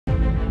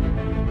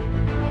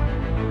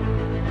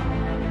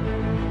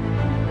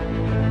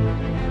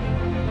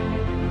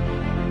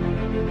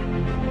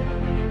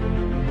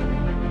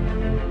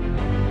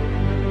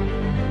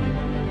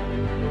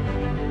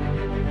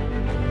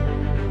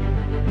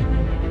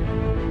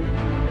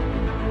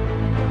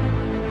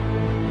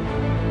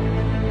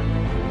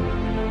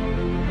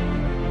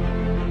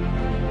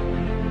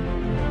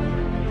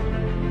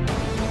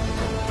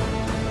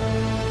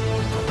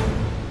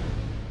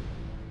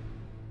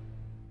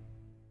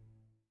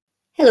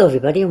Hello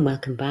everybody and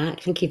welcome back.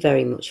 Thank you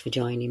very much for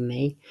joining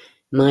me.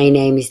 My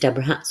name is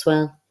Deborah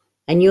Hatswell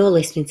and you're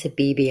listening to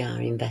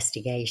BBR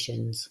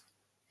Investigations.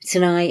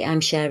 Tonight I'm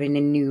sharing a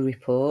new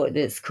report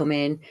that's come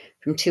in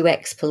from two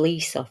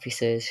ex-police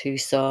officers who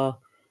saw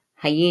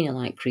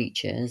hyena-like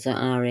creatures at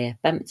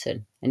RAF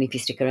Bempton. And if you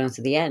stick around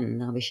to the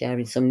end, I'll be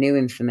sharing some new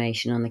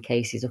information on the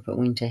cases up at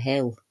Winter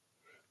Hill.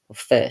 But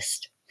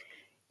first,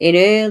 in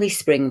early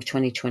spring of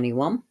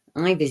 2021,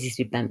 I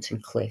visited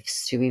Bempton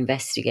Cliffs to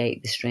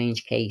investigate the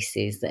strange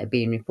cases that are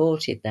being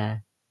reported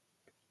there.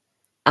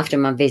 After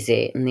my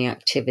visit and the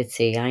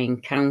activity I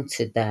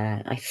encountered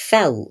there, I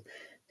felt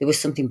there was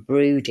something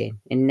brooding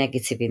and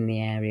negative in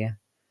the area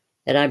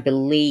that I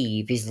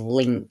believe is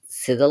linked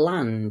to the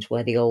land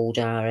where the old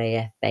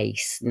RAF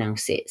base now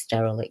sits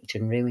derelict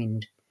and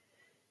ruined.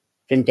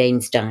 From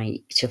Dane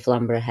Dyke to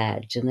Flamborough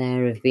Head, and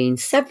there have been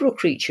several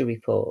creature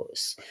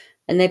reports,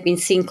 and they've been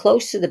seen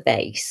close to the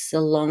base,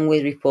 along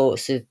with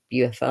reports of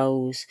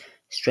UFOs,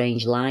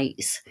 strange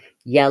lights,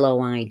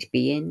 yellow-eyed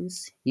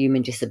beings,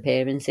 human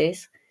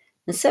disappearances,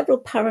 and several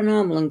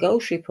paranormal and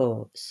ghost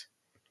reports.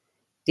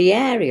 The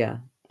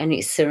area and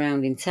its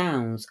surrounding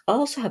towns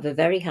also have a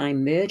very high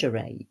murder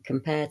rate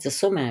compared to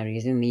some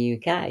areas in the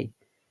UK.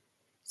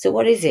 So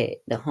what is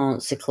it that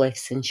haunts the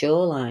cliffs and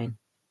shoreline?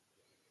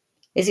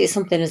 Is it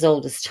something as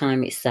old as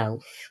time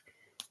itself?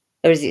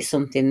 Or is it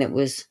something that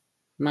was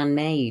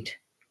man-made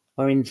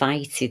or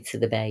invited to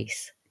the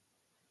base?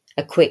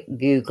 A quick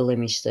Google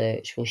image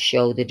search will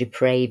show the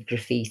depraved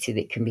graffiti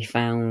that can be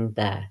found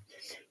there,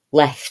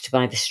 left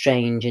by the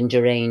strange and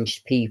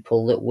deranged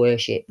people that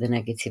worship the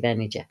negative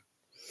energy.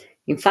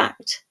 In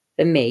fact,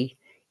 for me,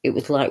 it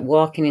was like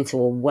walking into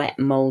a wet,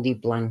 mouldy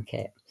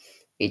blanket.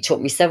 It took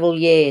me several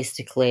years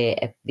to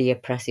clear the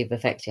oppressive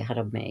effect it had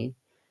on me,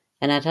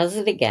 and I'd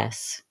hazard a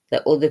guess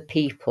that other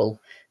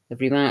people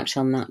have remarked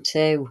on that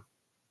too.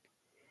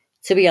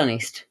 To be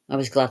honest, I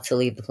was glad to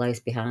leave the place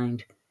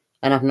behind,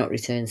 and I've not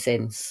returned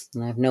since,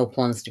 and I have no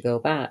plans to go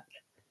back.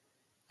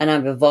 And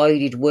I've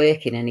avoided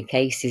working any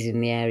cases in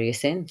the area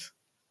since.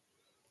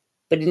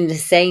 But in the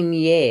same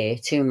year,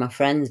 two of my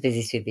friends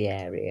visited the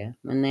area,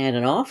 and they had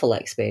an awful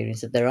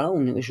experience of their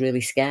own. It was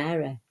really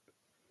scary.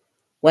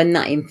 When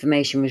that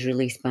information was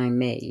released by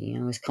me,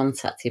 I was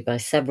contacted by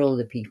several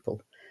other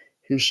people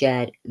who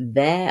shared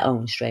their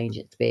own strange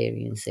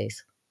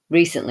experiences.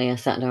 Recently, I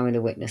sat down with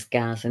a witness,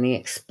 Gaz, and he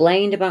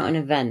explained about an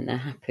event that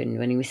happened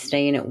when he was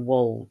staying at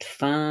Wold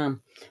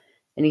farm.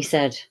 And he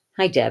said,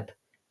 "Hi Deb,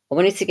 I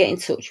wanted to get in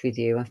touch with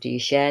you after you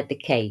shared the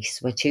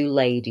case where two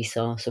ladies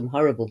saw some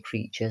horrible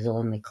creatures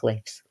along the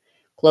cliffs,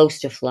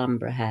 close to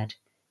Flamborough Head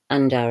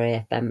and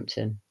RAF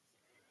Bempton.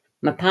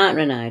 My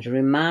partner and I had a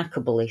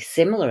remarkably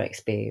similar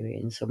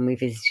experience when we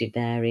visited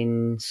there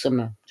in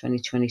summer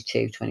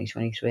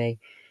 2022-2023.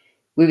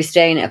 We were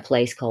staying at a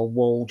place called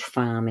Wold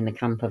Farm in the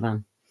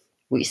campervan,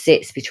 which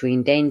sits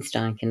between Dane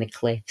Dyke and the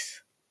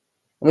cliffs.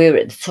 We were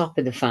at the top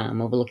of the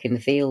farm overlooking the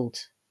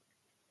fields.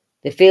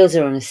 The fields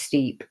are on a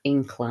steep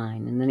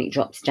incline and then it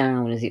drops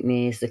down as it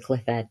nears the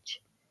cliff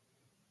edge.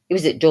 It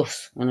was at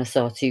dusk when I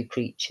saw two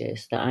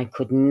creatures that I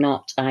could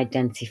not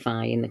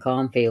identify in the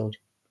cornfield.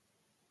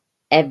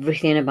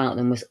 Everything about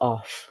them was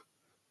off.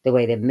 The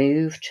way they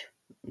moved,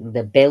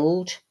 the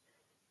build,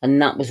 and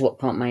that was what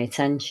caught my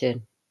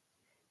attention.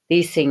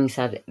 These things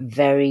had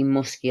very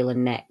muscular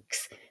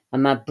necks,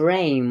 and my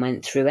brain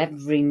went through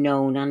every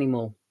known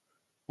animal,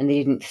 and they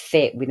didn't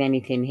fit with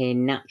anything here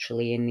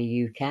naturally in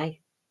the UK.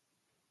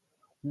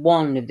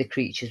 One of the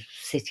creatures was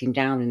sitting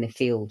down in the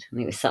field, and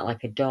it was sat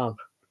like a dog.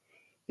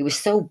 It was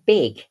so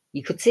big,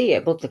 you could see it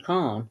above the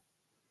corn.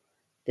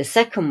 The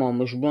second one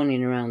was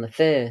running around the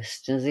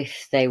first, as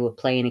if they were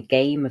playing a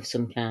game of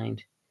some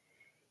kind.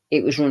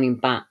 It was running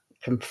back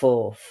and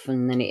forth,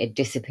 and then it'd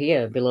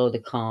disappear below the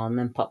corn,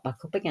 then pop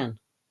back up again.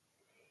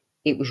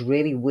 It was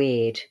really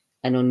weird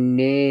and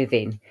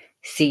unnerving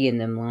seeing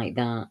them like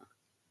that.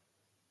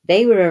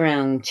 They were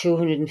around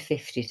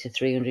 250 to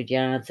 300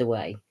 yards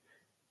away,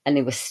 and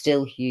they were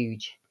still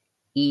huge,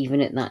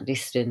 even at that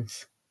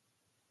distance.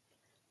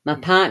 My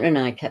partner and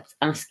I kept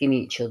asking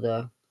each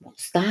other,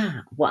 "What's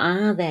that? What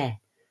are they?"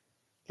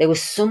 There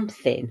was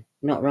something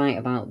not right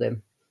about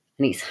them,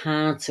 and it's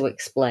hard to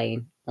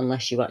explain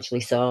unless you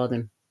actually saw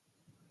them.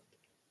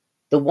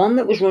 The one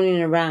that was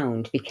running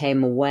around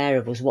became aware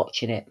of us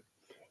watching it.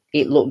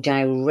 It looked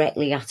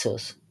directly at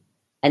us,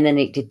 and then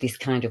it did this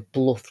kind of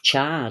bluff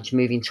charge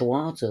moving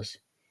towards us.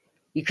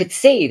 You could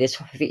see the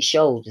top of its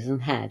shoulders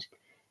and head,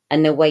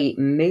 and the way it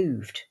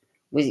moved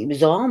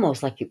was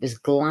almost like it was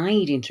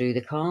gliding through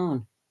the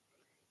corn.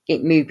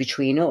 It moved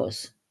between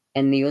us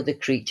and the other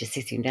creature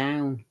sitting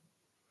down.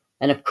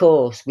 And of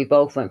course, we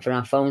both went for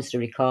our phones to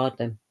record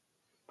them.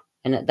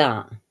 And at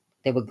that,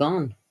 they were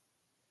gone.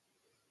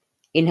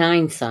 In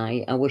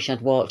hindsight, I wish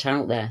I'd walked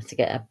out there to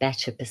get a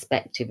better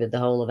perspective of the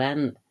whole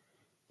event.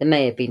 There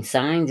may have been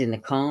signs in the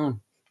corn,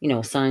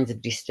 signs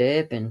of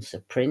disturbance,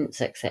 of prints,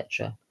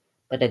 etc.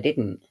 But I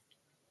didn't,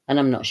 and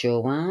I'm not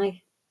sure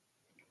why.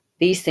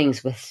 These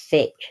things were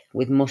thick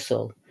with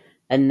muscle,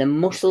 and the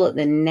muscle at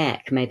the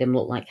neck made them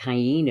look like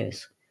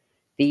hyenas.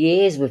 The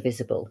ears were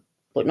visible,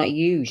 but not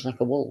huge like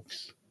a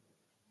wolf's.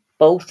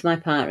 Both my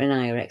partner and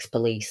I are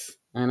ex-police,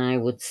 and I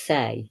would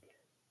say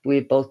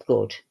we're both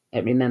good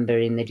at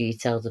remembering the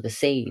details of a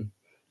scene,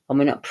 and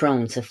we're not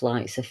prone to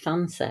flights of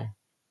fancy.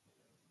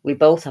 We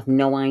both have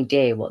no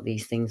idea what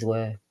these things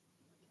were.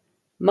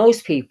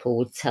 Most people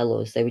would tell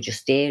us they were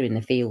just deer in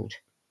the field,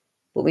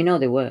 but we know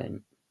they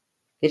weren't.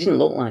 They didn't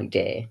look like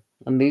deer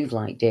and move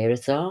like deer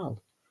at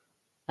all.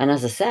 And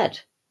as I said,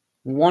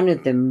 one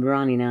of them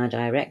ran in our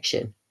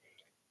direction,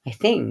 I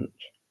think,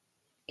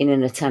 in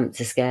an attempt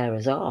to scare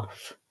us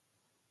off.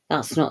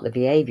 That's not the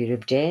behaviour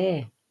of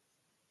deer.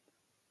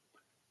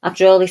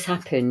 After all this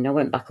happened, I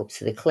went back up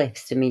to the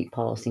cliffs to meet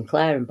Paul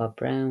Sinclair and Bob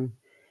Brown.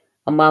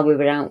 And while we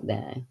were out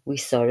there, we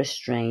saw a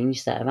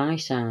strange set of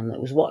eyeshine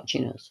that was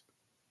watching us.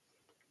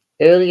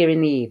 Earlier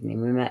in the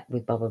evening, we met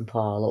with Bob and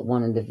Paul at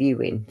one of the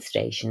viewing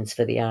stations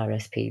for the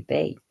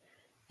RSPB,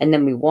 and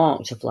then we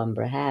walked to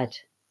Flamborough Head.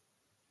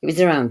 It was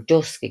around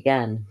dusk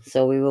again,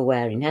 so we were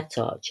wearing head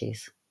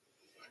torches.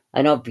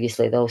 And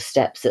obviously those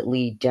steps that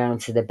lead down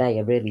to the bay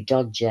are really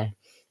dodgy.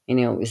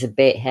 It was a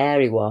bit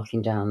hairy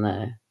walking down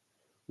there.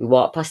 We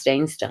walked past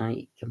Dane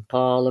Dyke, and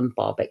Paul and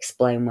Bob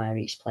explained where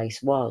each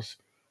place was.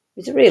 It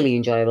was a really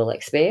enjoyable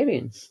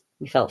experience.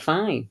 We felt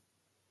fine.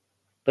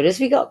 But as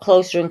we got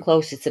closer and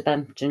closer to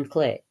Bempton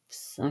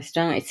Cliffs, I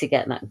started to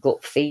get that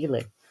gut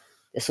feeling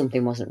that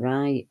something wasn't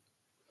right.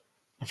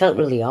 I felt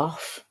really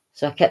off,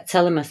 so I kept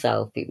telling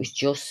myself it was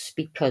just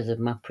because of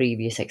my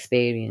previous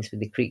experience with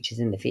the creatures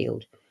in the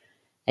field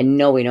and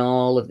knowing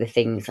all of the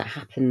things that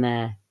happened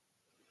there.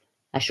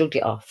 I shrugged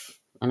it off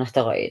and I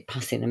thought it'd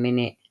pass in a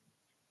minute,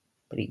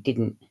 but it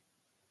didn't.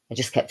 I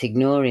just kept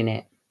ignoring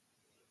it.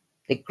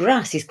 The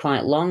grass is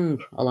quite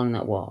long along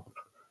that walk,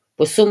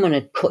 but someone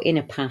had cut in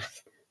a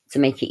path to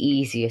make it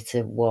easier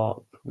to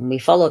walk, and we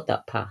followed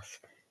that path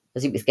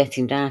as it was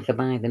getting darker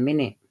by the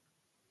minute.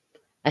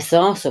 I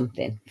saw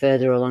something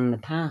further along the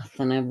path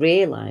and I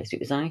realised it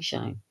was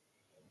eyeshine.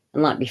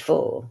 And like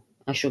before,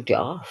 I shrugged it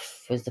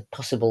off as a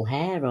possible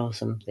hair or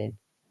something.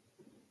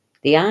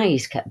 The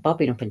eyes kept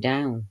bobbing up and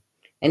down,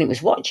 and it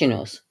was watching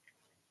us,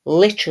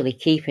 literally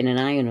keeping an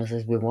eye on us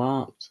as we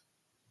walked.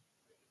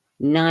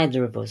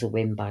 Neither of us are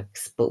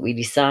windbags, but we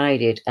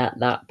decided at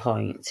that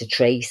point to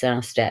trace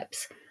our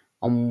steps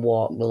and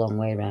walk the long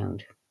way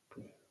round.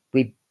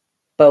 We'd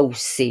both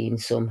seen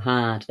some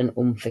hard and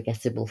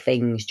unforgettable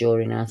things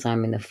during our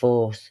time in the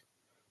force,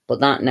 but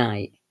that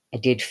night I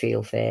did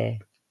feel fear.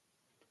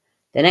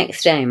 The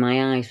next day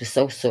my eyes were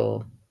so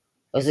sore,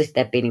 as if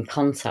they'd been in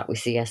contact with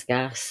CS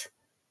gas.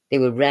 They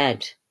were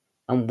red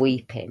and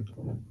weeping,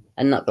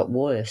 and that got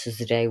worse as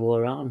the day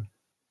wore on.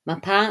 My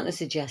partner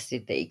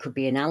suggested that it could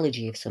be an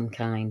allergy of some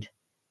kind.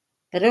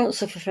 I don't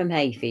suffer from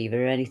hay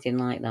fever or anything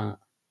like that.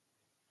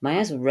 My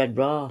eyes were red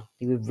raw.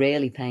 They were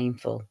really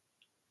painful.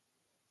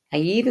 I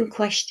even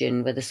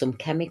questioned whether some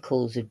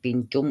chemicals had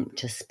been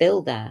dumped or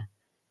spilled there,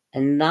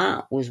 and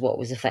that was what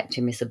was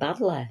affecting me so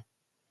badly.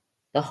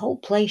 The whole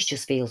place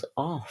just feels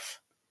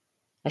off.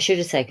 I should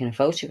have taken a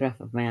photograph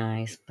of my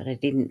eyes, but I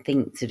didn't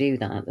think to do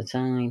that at the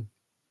time.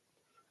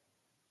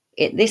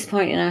 At this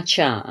point in our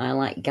chat, I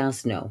let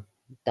Gaz know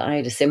that I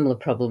had a similar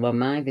problem on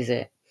my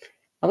visit.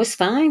 I was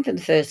fine for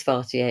the first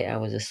 48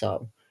 hours or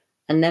so,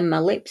 and then my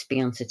lips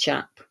began to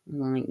chap,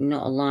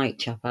 not a light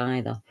chap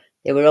either.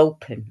 They were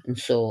open and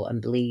sore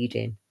and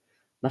bleeding.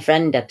 My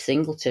friend Deb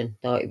Singleton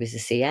thought it was the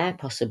sea air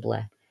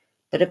possibly,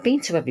 but I've been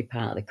to every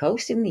part of the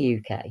coast in the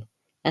UK,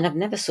 and I've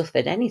never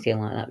suffered anything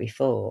like that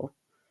before.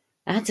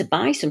 I had to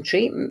buy some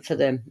treatment for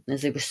them,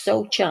 as they were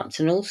so chapped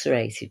and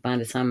ulcerated by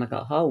the time I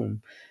got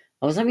home.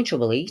 I was having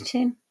trouble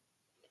eating.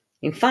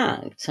 In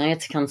fact, I had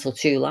to cancel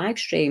 2 live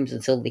streams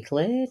until they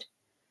cleared.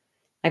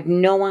 I've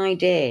no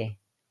idea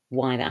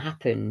why that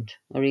happened,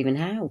 or even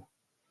how.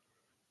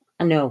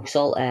 I know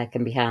salt air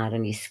can be hard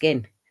on your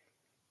skin,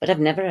 but I've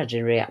never had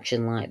a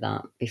reaction like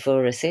that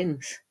before or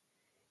since.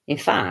 In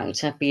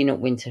fact, I've been up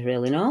Winter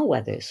Hill in all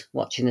weathers,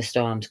 watching the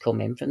storms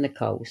come in from the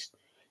coast,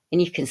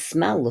 and you can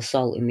smell the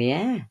salt in the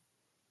air,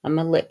 and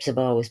my lips have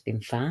always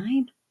been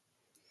fine.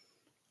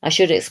 I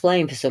should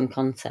explain for some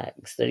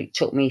context that it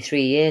took me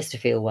 3 years to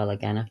feel well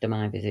again after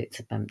my visit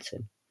to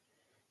Bempton.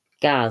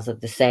 Gaz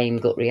had the same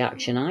gut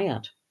reaction I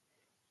had,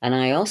 and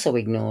I also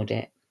ignored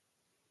it.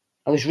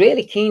 I was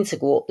really keen to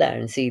go up there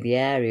and see the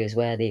areas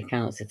where the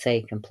accounts had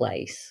taken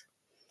place.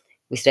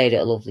 We stayed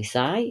at a lovely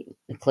site.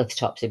 The cliff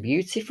tops are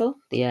beautiful.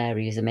 The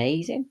area is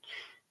amazing.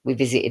 We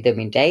visited them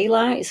in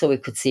daylight so we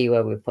could see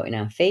where we were putting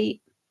our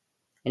feet.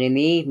 And in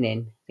the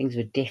evening, things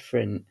were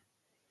different.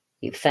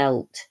 It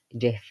felt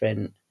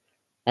different.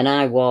 And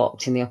I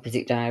walked in the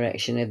opposite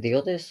direction of the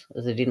others,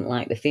 as I didn't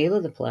like the feel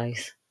of the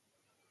place.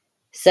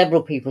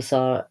 Several people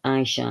saw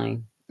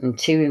eyeshine, and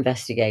 2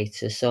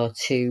 investigators saw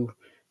 2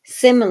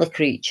 similar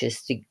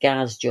creatures to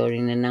Gaz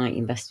during the night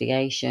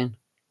investigation.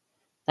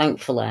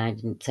 Thankfully, I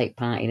didn't take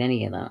part in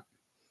any of that.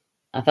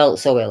 I felt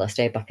so ill I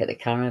stayed back at the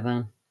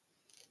caravan.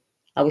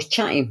 I was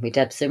chatting with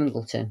Deb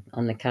Singleton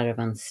on the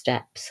caravan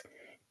steps,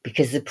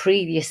 because the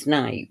previous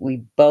night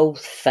we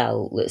both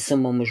felt that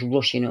someone was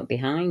rushing up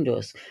behind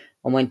us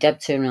and when Deb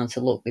turned around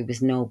to look, there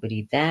was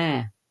nobody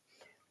there.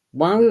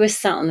 While we were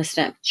sat on the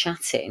step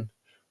chatting,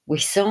 we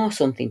saw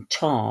something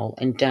tall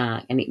and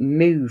dark, and it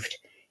moved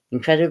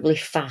incredibly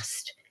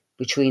fast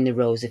between the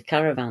rows of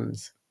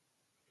caravans.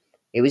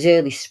 It was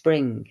early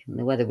spring, and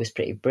the weather was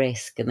pretty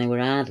brisk, and there were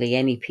hardly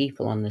any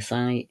people on the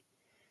site.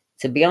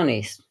 To be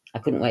honest, I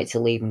couldn't wait to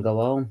leave and go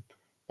home,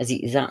 as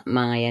it zapped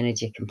my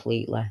energy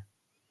completely.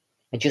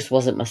 I just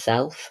wasn't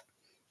myself,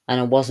 and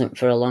I wasn't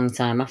for a long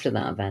time after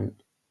that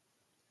event.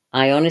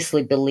 I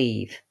honestly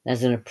believe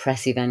there's an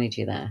oppressive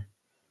energy there.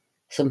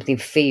 Something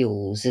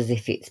feels as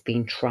if it's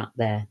been trapped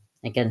there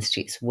against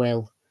its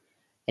will,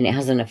 and it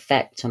has an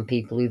effect on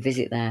people who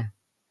visit there.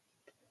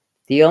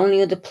 The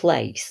only other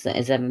place that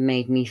has ever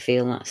made me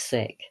feel that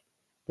sick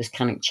was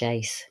Cannock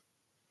Chase,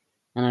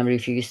 and I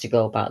refused to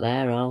go back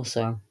there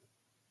also.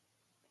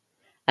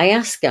 I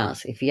asked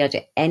Gaz if he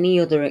had any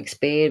other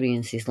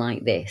experiences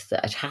like this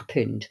that had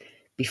happened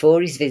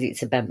before his visit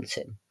to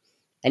Bempton,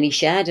 and he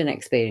shared an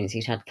experience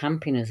he'd had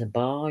camping as a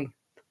boy,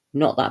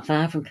 not that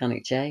far from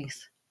Cannock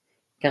Chase.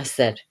 Gaz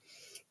said,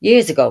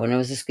 "Years ago when I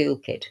was a school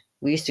kid,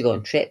 we used to go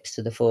on trips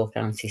to the Four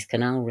Counties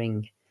Canal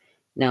Ring.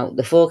 Now,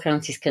 the Four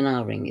Counties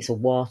Canal Ring is a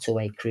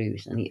waterway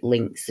cruise, and it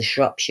links the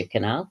Shropshire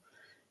Canal,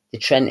 the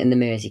Trent and the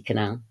Mersey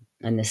Canal,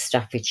 and the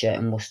Staffordshire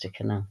and Worcester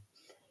Canal.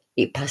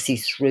 It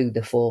passes through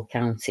the four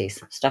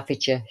counties,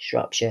 Staffordshire,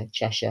 Shropshire,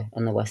 Cheshire,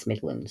 and the West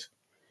Midlands.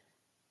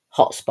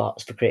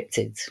 Hotspots for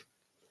cryptids.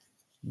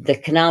 The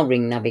canal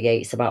ring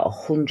navigates about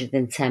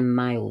 110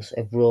 miles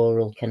of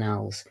rural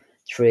canals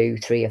through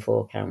 3 or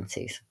 4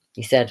 counties."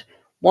 He said,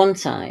 "One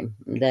time,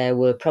 there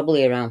were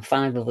probably around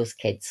 5 of us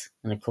kids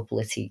and a couple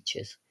of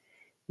teachers.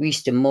 We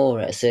used to moor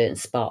at a certain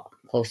spot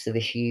close to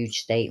this huge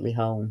stately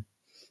home.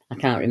 I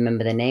can't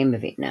remember the name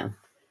of it now,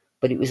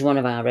 but it was one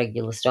of our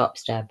regular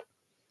stops, Deb.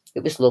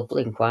 It was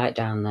lovely and quiet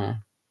down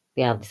there.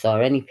 We hardly saw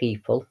any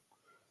people.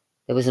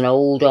 There was an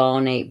old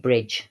ornate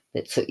bridge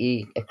that took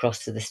you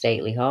across to the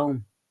stately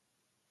home.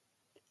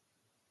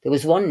 There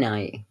was one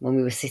night when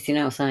we were sitting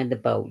outside the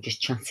boat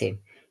just chatting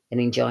and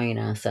enjoying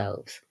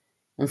ourselves,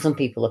 and some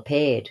people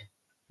appeared,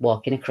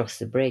 walking across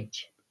the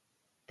bridge.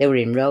 They were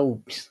in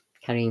robes,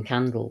 carrying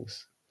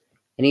candles,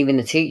 and even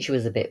the teacher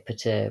was a bit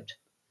perturbed.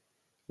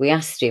 We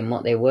asked him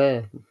what they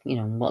were,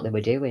 what they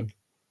were doing.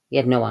 He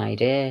had no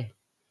idea,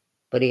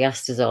 but he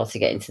asked us all to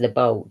get into the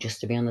boat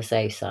just to be on the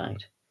safe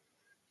side.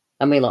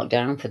 And we locked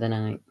down for the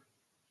night.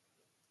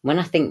 When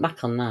I think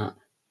back on that,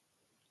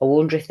 I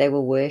wonder if they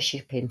were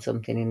worshipping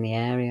something in the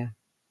area."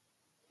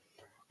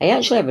 I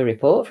actually have a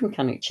report from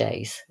Cannock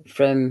Chase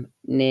from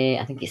near,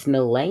 I think it's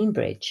Mill Lane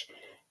Bridge,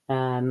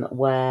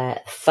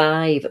 where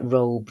 5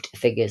 robed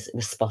figures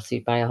were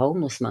spotted by a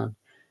homeless man.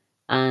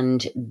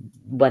 And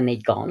when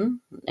they'd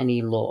gone and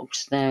he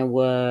looked, there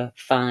were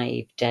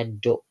 5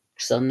 dead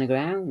ducks on the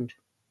ground.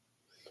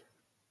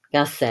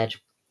 Gaz said,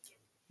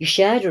 "You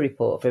shared a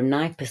report from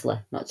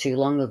Knipersley not too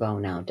long ago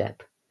now,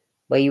 Deb,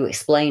 where you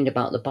explained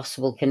about the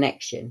possible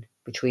connection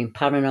between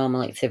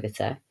paranormal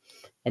activity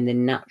and the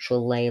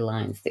natural ley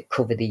lines that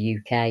cover the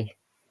UK.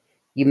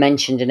 You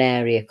mentioned an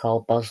area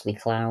called Bosley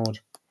Cloud,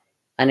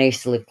 and I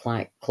used to live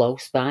quite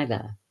close by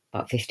there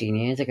about 15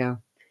 years ago,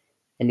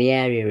 and the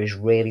area is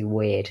really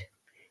weird.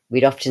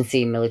 We'd often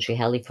see military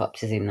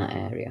helicopters in that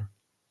area."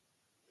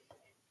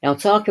 Now,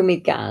 talking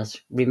with Gaz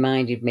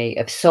reminded me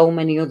of so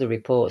many other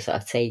reports that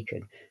I've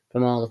taken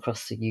from all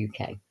across the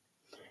UK.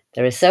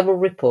 There are several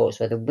reports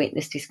where the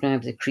witness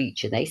describes a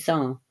creature they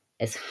saw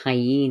as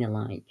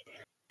hyena-like.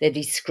 They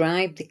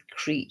describe the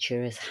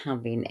creature as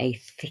having a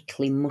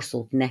thickly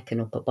muscled neck and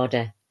upper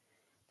body.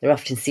 They're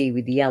often seen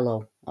with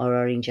yellow or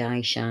orange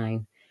eye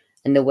shine,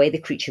 and the way the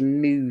creature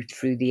moved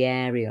through the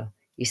area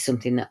is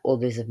something that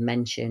others have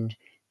mentioned.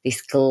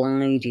 This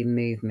gliding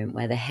movement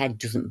where the head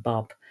doesn't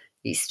bob,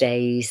 it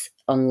stays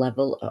on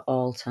level at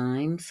all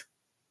times.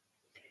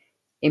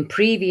 In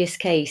previous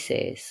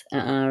cases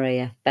at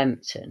RAF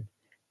Bempton,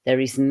 there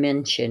is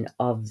mention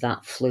of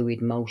that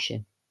fluid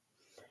motion.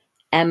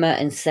 Emma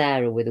and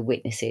Sarah were the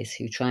witnesses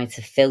who tried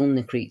to film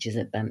the creatures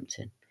at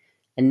Bempton,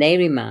 and they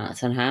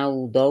remarked on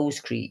how those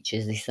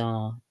creatures they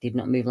saw did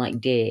not move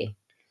like deer.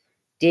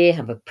 Deer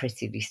have a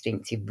pretty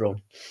distinctive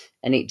run,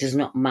 and it does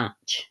not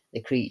match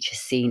the creatures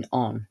seen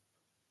on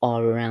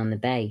or around the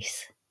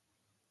base.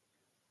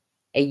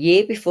 A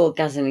year before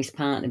Gaz and his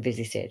partner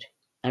visited,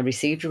 I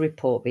received a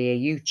report via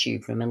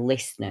YouTube from a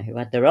listener who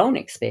had their own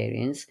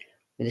experience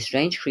with a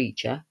strange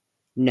creature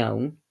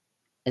known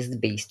as the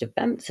Beast of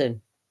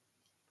Bempton.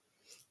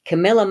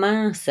 Camilla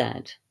Marr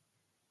said,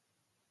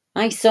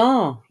 "I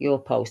saw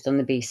your post on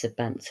the Beast of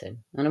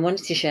Bempton, and I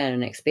wanted to share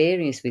an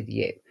experience with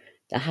you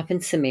that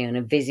happened to me on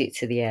a visit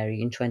to the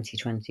area in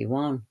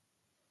 2021.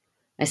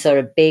 I saw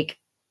a big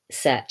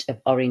set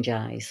of orange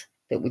eyes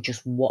that were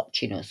just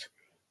watching us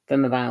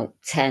from about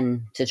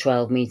 10 to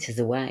 12 metres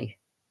away.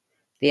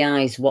 The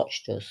eyes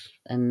watched us,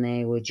 and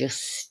they were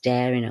just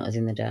staring at us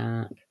in the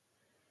dark.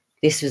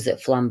 This was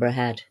at Flamborough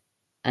Head,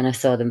 and I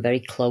saw them very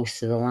close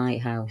to the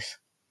lighthouse.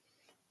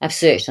 I've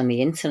searched on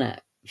the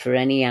internet for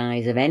any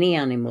eyes of any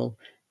animal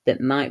that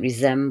might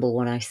resemble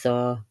what I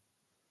saw,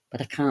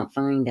 but I can't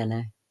find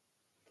any.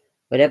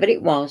 Whatever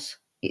it was,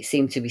 it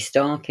seemed to be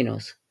stalking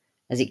us,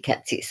 as it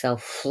kept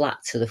itself flat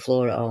to the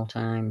floor at all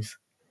times.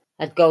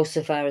 I'd go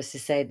so far as to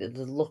say that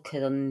the look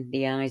on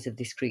the eyes of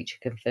this creature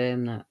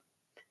confirmed that.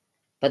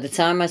 By the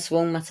time I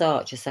swung my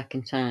torch a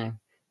second time,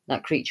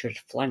 that creature had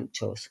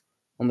flanked us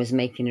and was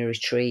making a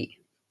retreat,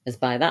 as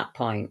by that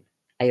point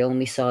I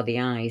only saw the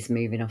eyes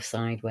moving off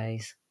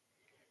sideways.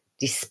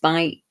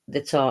 Despite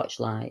the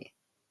torchlight,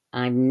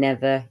 I've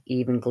never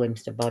even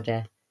glimpsed a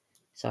body,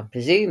 so I'm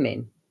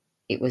presuming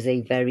it was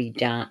a very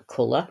dark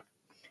colour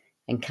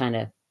and kind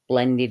of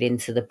blended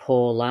into the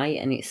poor light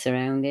and its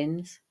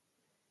surroundings.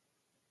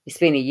 It's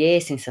been a year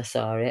since I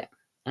saw it,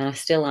 and I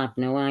still have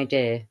no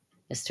idea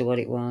as to what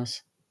it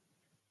was.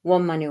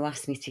 One man who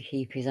asked me to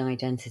keep his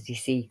identity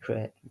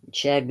secret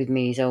shared with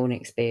me his own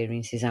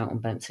experiences out on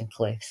Bempton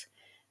Cliffs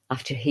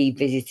after he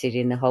visited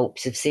in the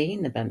hopes of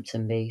seeing the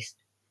Bempton beast.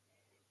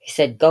 He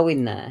said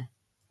going there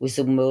was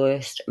the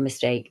worst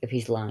mistake of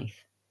his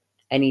life,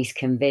 and he's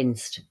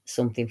convinced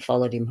something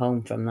followed him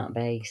home from that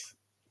base.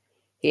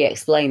 He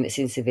explained that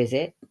since the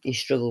visit, he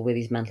struggled with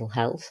his mental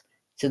health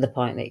to the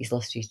point that he's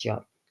lost his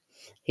job.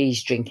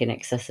 He's drinking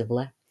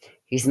excessively.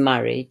 His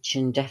marriage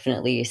and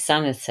definitely his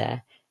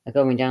sanity are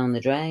going down the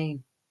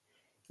drain.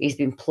 He's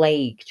been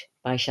plagued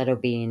by shadow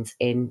beings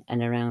in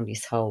and around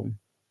his home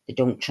that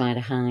don't try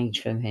to hide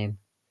from him.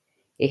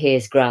 He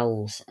hears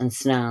growls and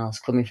snarls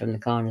coming from the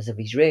corners of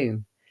his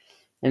room,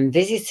 and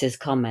visitors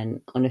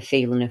comment on a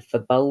feeling of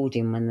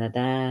foreboding when they're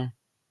there.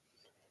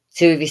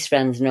 Two of his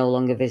friends no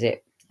longer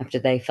visit after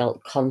they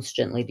felt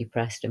constantly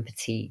depressed and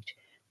fatigued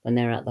when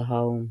they're at the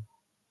home.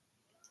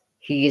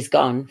 He has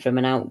gone from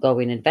an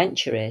outgoing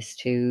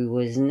adventurist who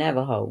was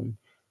never home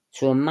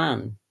to a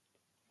man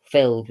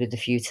filled with the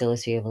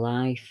futility of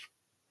life.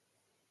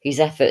 His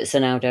efforts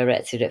are now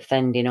directed at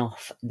fending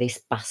off this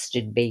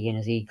bastard being,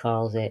 as he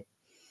calls it,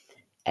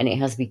 and it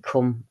has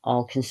become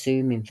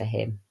all-consuming for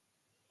him.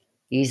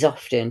 He is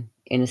often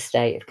in a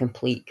state of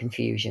complete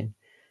confusion,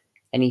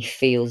 and he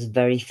feels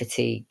very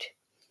fatigued,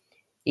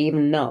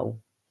 even though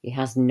he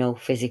has no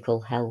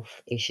physical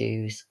health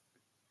issues.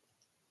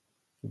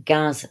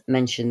 Gaz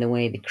mentioned the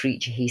way the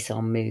creature he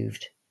saw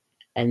moved,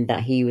 and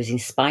that he was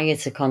inspired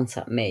to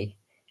contact me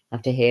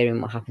after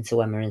hearing what happened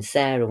to Emma and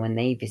Sarah when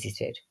they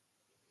visited.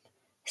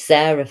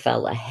 Sarah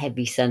felt a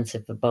heavy sense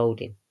of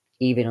foreboding,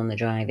 even on the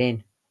drive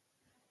in.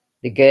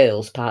 The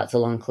girls parked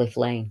along Cliff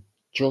Lane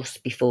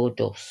just before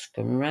dusk,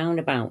 around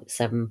about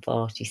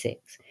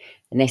 7:46,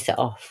 and they set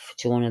off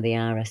to one of the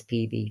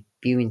RSPB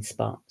viewing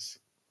spots.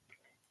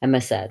 Emma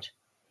said,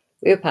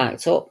 "We were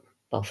parked up,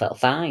 but felt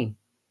fine.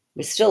 It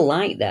was still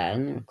light there,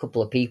 and a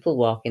couple of people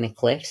walking the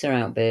cliffs or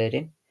out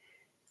birding.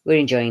 We were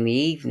enjoying the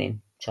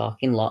evening,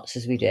 talking lots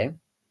as we do.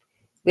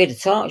 We had a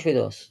torch with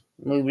us,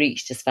 and we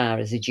reached as far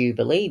as the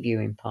Jubilee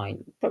viewing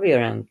point, probably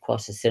around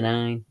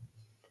 9:15.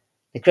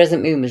 The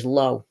crescent moon was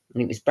low,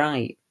 and it was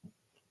bright,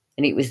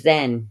 and it was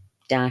then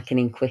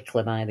darkening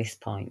quickly by this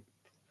point.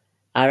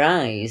 Our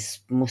eyes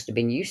must have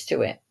been used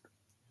to it.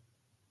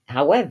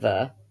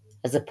 However,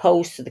 as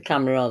opposed to the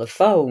camera or the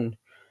phone,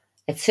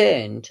 I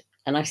turned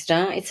and I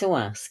started to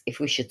ask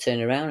if we should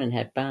turn around and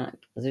head back,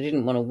 as I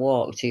didn't want to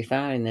walk too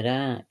far in the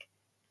dark.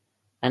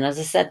 And as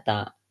I said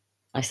that,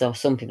 I saw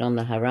something on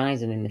the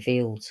horizon in the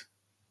fields.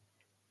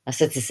 I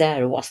said to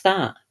Sarah, 'What's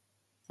that?'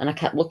 And I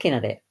kept looking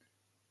at it.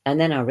 And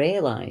then I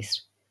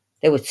realised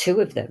there were two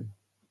of them,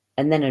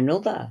 and then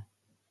another.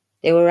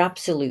 They were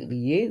absolutely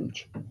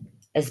huge,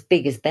 as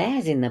big as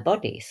bears in their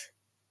bodies.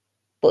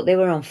 But they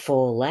were on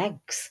four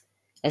legs,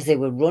 as they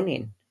were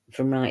running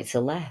from right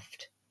to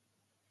left.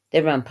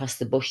 They ran past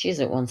the bushes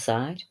at one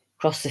side,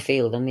 crossed the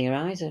field on the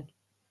horizon.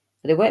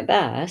 But they weren't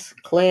bears,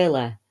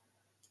 clearly,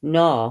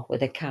 nor were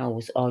they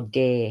cows or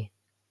deer.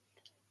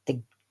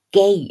 The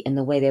gait and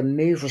the way they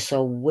moved was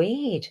so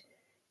weird.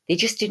 They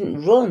just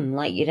didn't run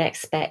like you'd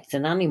expect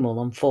an animal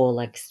on four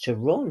legs to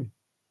run.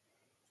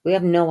 We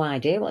have no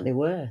idea what they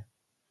were,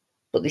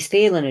 but this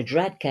feeling of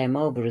dread came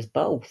over us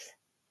both.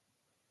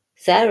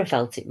 Sarah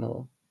felt it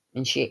more,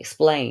 and she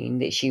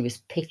explained that she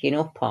was picking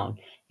up on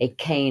a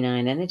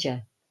canine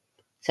energy.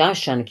 So I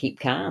was trying to keep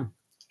calm,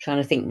 trying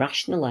to think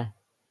rationally.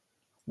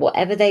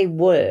 Whatever they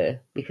were,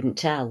 we couldn't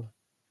tell.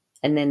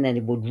 And then they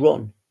would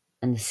run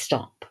and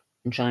stop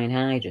and try and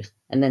hide us,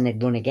 and then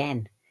they'd run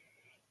again.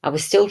 I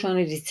was still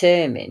trying to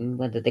determine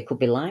whether they could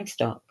be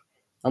livestock,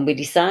 and we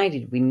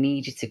decided we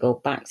needed to go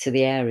back to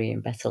the area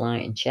in better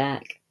light and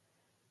check.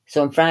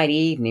 So on Friday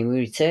evening we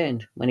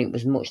returned when it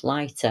was much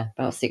lighter,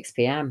 about 6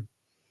 p.m.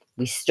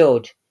 We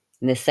stood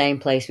in the same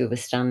place we were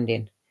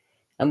standing,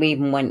 and we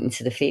even went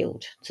into the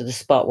field, to the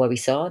spot where we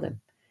saw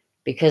them,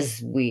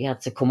 because we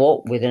had to come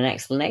up with an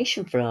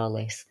explanation for all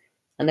this,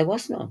 and there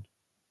was none.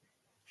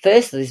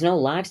 Firstly, there's no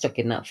livestock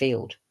in that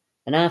field,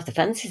 and half the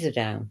fences are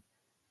down,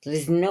 so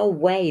there's no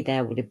way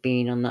there would have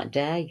been on that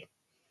day.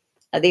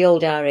 At the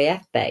old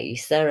RAF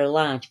base, there are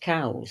large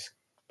cows,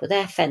 but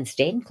they're fenced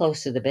in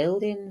close to the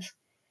buildings.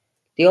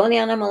 The only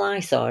animal I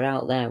saw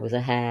out there was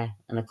a hare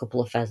and a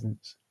couple of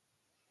pheasants.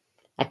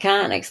 I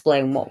can't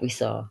explain what we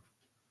saw.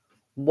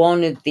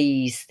 One of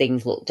these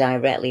things looked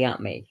directly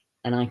at me,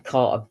 and I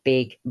caught a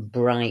big,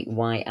 bright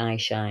white eye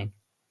shine.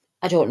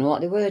 I don't know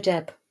what they were,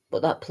 Deb,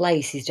 but that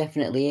place is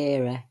definitely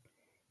eerie.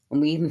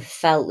 And we even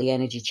felt the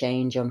energy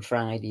change on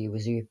Friday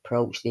as we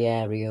approached the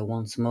area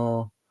once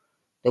more,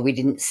 though we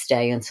didn't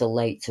stay until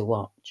late to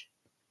watch.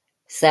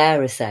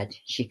 Sarah said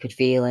she could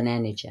feel an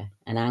energy,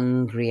 an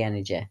angry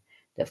energy,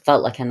 that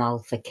felt like an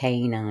alpha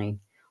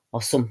canine,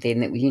 or something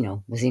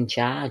that, was in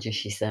charge, as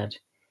she said.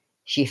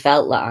 She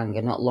felt that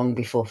anger not long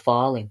before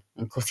falling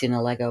and cutting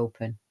her leg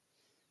open,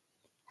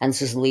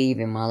 hence us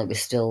leaving while it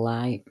was still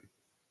light.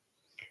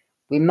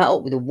 We met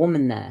up with a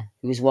woman there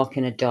who was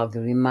walking a dog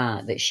and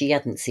remarked that she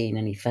hadn't seen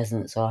any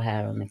pheasants or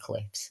hare on the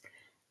cliffs,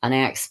 and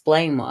I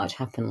explained what had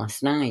happened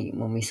last night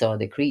when we saw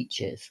the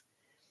creatures.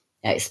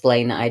 I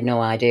explained that I had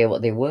no idea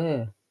what they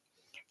were.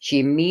 She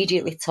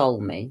immediately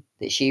told me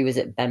that she was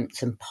at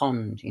Bempton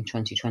Pond in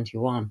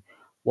 2021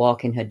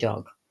 walking her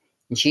dog,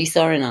 and she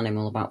saw an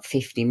animal about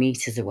 50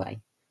 metres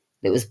away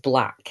that was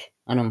black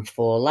and on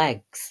 4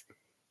 legs.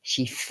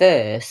 She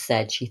first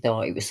said she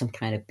thought it was some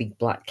kind of big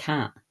black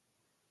cat,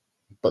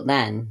 but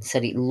then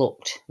said it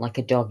looked like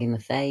a dog in the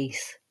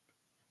face.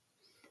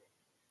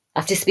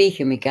 After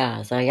speaking with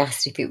Gaz, I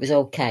asked if it was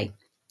okay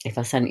if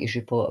I sent his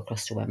report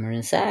across to Emma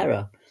and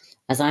Sarah,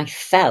 as I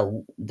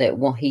felt that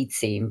what he'd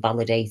seen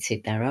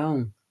validated their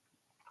own,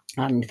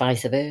 and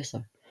vice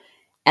versa.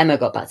 Emma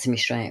got back to me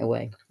straight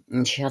away,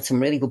 and she had some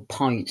really good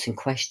points and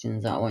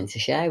questions that I wanted to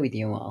share with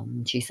you all.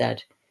 And she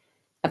said,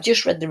 "I've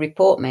just read the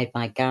report made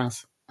by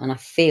Gaz, and I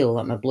feel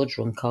like my blood's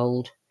run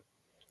cold.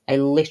 I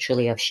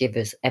literally have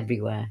shivers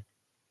everywhere.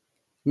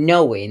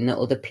 Knowing that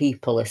other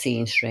people are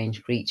seeing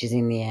strange creatures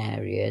in the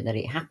area that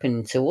it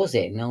happened to us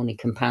in only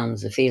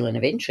compounds the feeling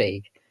of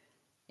intrigue,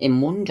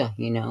 in wonder,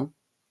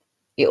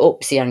 It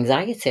ups the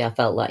anxiety I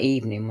felt that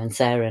evening when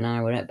Sarah and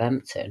I were at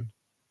Bempton.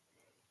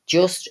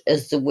 Just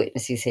as the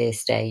witnesses here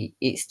state,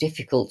 it's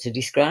difficult to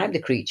describe the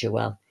creature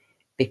well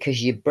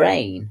because your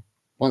brain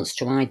wants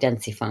to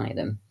identify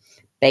them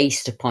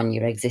based upon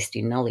your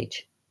existing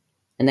knowledge,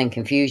 and then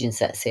confusion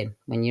sets in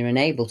when you're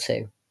unable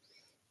to.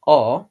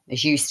 Or,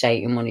 as you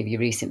state in one of your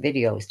recent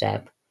videos,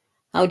 Deb,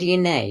 how do you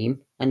name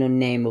an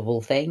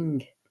unnameable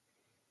thing?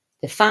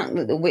 The fact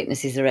that the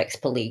witnesses are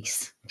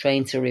ex-police,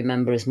 trained to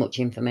remember as much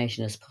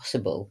information as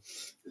possible,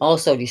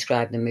 also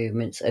describe the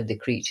movements of the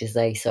creatures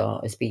they saw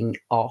as being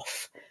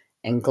off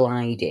and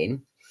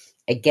gliding,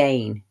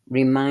 again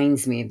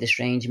reminds me of the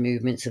strange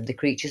movements of the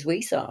creatures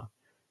we saw.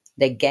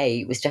 Their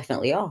gait was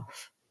definitely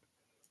off.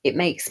 It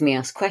makes me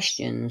ask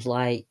questions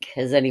like,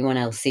 has anyone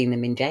else seen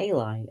them in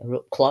daylight or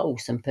up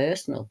close and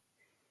personal?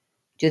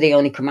 Do they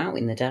only come out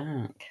in the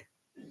dark?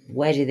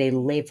 Where do they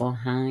live or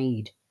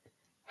hide?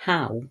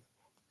 How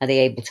are they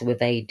able to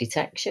evade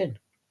detection?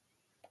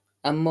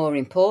 And more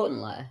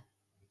importantly,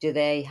 do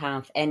they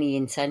have any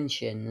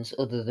intentions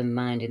other than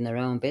minding their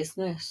own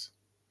business?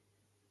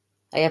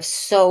 I have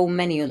so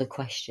many other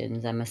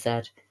questions, Emma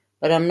said,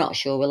 but I'm not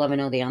sure we'll ever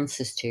know the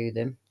answers to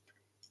them,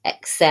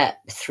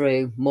 except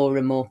through more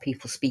and more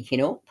people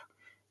speaking up,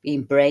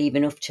 being brave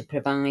enough to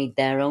provide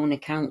their own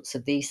accounts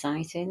of these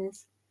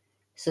sightings.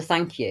 So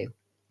thank you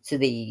to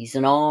these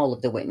and all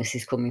of the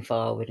witnesses coming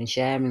forward and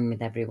sharing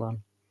with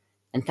everyone.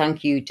 And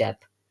thank you, Deb,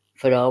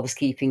 for always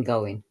keeping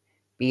going,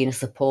 being a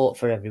support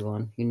for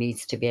everyone who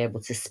needs to be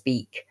able to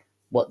speak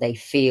what they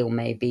feel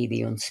may be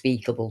the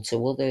unspeakable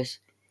to others.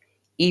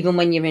 Even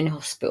when you're in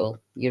hospital,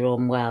 you're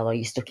unwell, or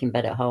you're stuck in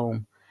bed at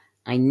home,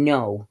 I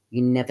know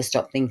you never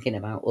stop thinking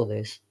about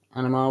others,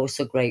 and I'm always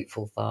so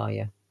grateful for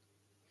you.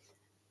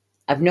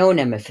 I've known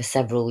Emma for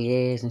several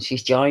years, and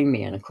she's joined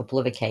me on a couple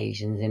of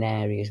occasions in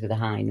areas with a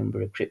high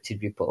number of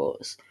cryptid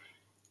reports.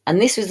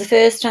 And this was the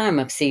first time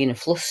I've seen her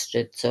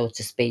flustered, so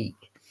to speak.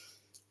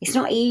 It's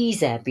not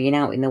easy being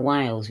out in the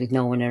wilds with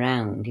no one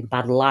around in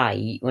bad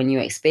light when you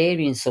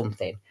experience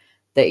something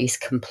that is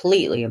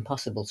completely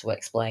impossible to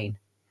explain.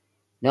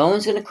 No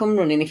one's going to come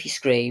running if you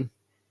scream.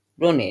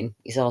 Running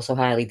is also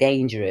highly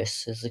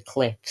dangerous, as the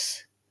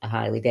cliffs are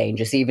highly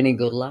dangerous even in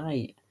good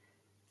light.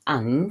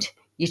 And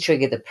you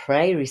trigger the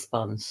prey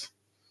response.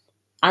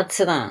 Add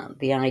to that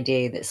the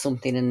idea that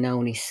something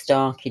unknown is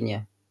stalking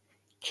you,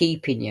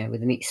 keeping you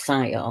within its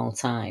sight at all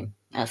time.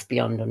 That's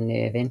beyond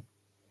unnerving.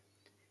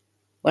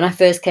 When I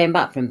first came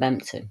back from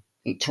Bempton,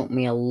 it took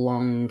me a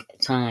long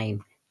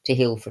time to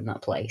heal from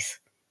that place.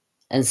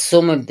 And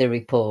some of the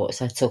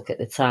reports I took at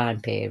the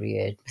time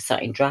period were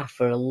sat in draft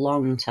for a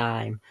long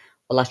time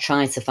while I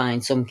tried to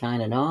find some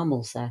kind of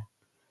normalcy.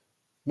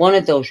 One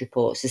of those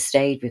reports has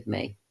stayed with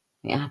me.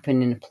 It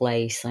happened in a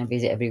place I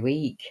visit every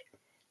week.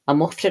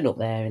 I'm often up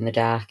there in the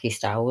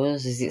darkest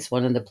hours, as it's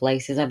one of the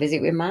places I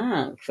visit with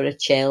Mark for a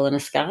chill and a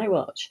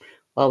skywatch,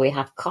 while we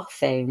have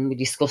coffee and we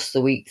discuss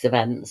the week's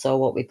events or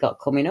what we've got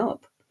coming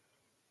up.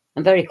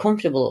 I'm very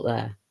comfortable up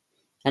there,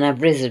 and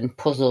I've risen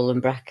Puzzle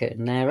and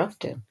Bracken there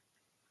often.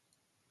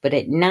 But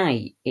at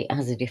night, it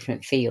has a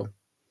different feel,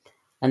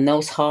 and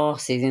those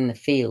horses in the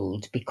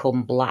field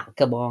become black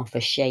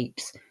amorphous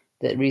shapes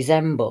that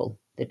resemble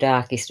the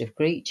darkest of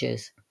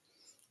creatures.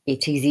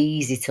 it is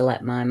easy to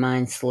let my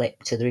mind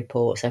slip to the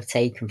reports I've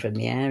taken from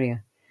the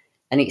area,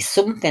 and it's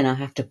something I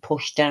have to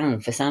push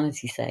down for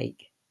sanity's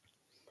sake.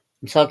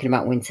 I'm talking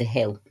about Winter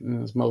Hill,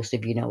 and as most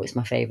of you know, it's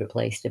my favourite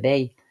place to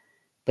be.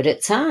 But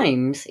at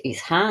times,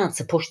 it's hard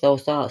to push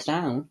those thoughts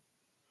down.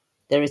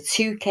 There are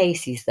 2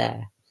 cases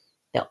there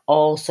that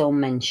also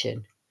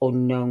mention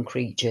unknown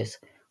creatures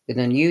with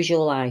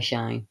unusual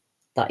eyeshine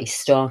that is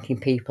stalking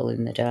people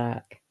in the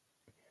dark.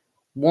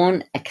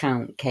 One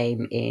account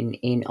came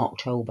in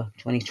October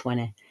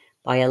 2020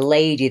 by a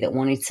lady that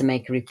wanted to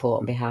make a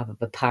report on behalf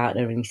of a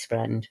partner and his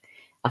friend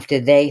after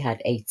they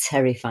had a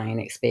terrifying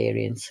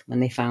experience when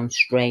they found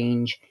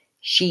strange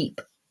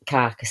sheep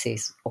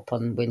carcasses up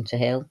on Winter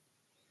Hill.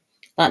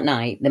 That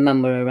night, the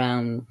men were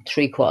around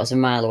 3/4 of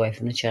a mile away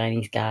from the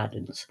Chinese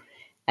Gardens,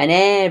 an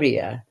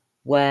area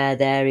where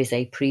there is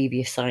a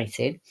previous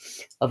sighting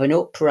of an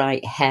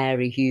upright,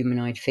 hairy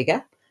humanoid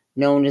figure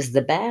known as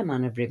the Bear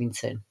Man of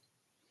Rivington.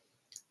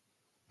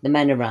 The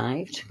men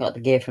arrived, got the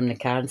gear from the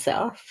car and set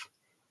off.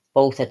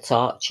 Both had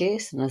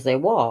torches, and as they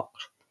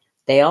walked,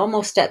 they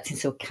almost stepped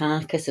into a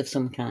carcass of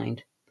some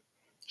kind.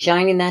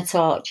 Shining their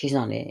torches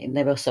on it,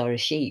 they both saw a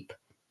sheep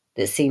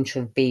that seemed to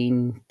have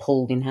been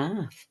pulled in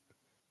half.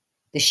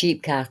 The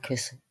sheep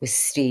carcass was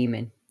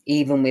steaming,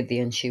 even with the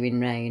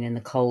ensuing rain and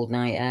the cold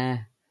night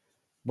air.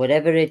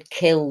 Whatever had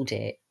killed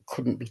it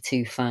couldn't be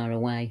too far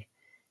away,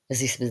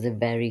 as this was a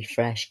very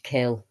fresh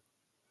kill.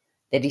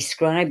 They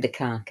described the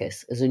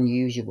carcass as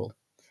unusual.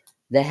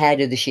 The head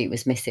of the sheep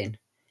was missing,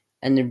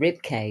 and the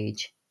rib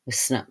cage was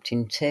snapped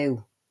in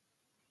 2.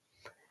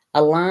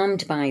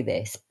 Alarmed by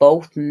this,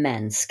 both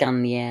men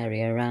scanned the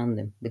area around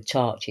them with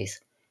torches,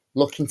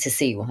 looking to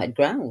see what had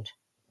growled.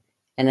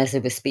 And as they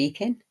were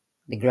speaking,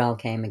 the growl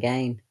came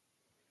again.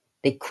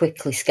 They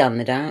quickly scanned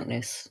the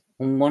darkness,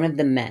 and one of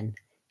the men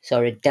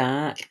saw a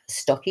dark,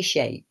 stocky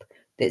shape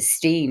that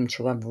seemed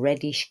to have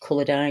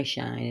reddish-coloured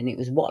eyeshine, and it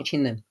was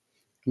watching them,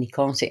 and he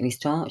caught it in his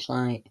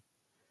torchlight.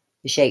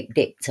 The shape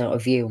dipped out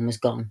of view and was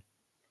gone.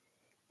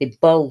 They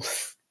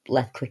both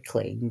left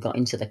quickly and got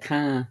into the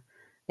car,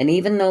 and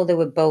even though they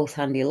were both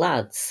handy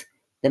lads,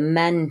 the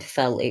men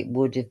felt it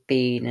would have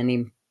been an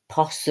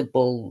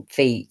impossible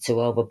feat to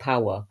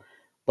overpower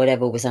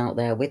whatever was out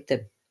there with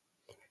them,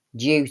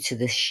 due to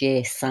the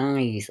sheer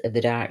size of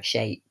the dark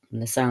shape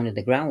and the sound of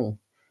the growl.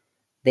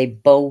 They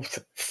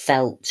both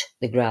felt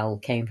the growl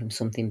came from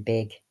something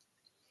big.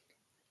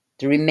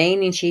 The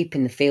remaining sheep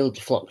in the field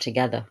flocked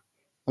together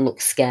and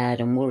looked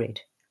scared and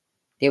worried.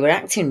 They were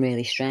acting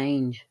really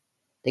strange.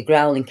 The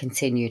growling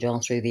continued all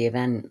through the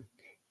event,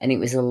 and it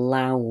was a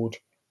loud,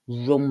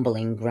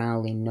 rumbling,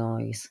 growling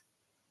noise.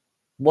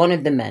 One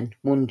of the men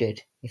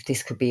wondered if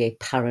this could be a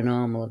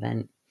paranormal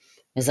event,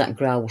 as that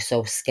growl was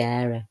so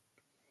scary,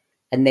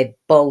 and they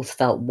both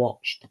felt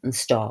watched and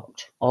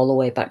stalked all the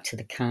way back to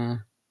the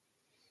car.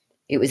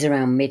 It was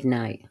around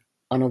midnight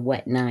on a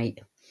wet night,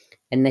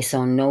 and they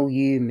saw no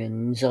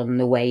humans on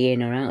the way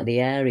in or out of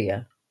the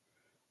area.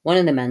 One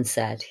of the men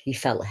said he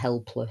felt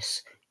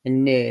helpless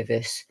and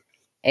nervous,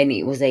 and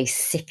it was a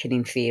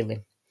sickening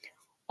feeling,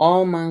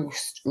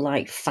 almost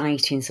like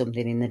fighting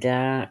something in the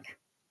dark.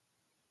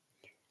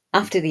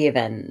 After the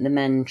event, the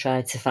men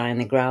tried to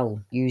find the growl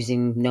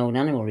using known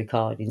animal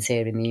recordings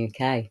here in the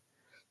UK,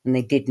 and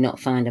they did not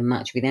find a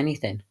match with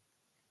anything.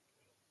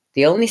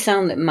 The only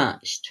sound that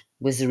matched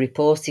was the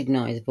reported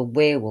noise of a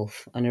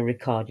werewolf on a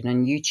recording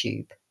on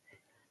YouTube.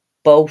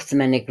 Both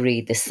men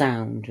agreed the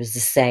sound was the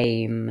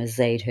same as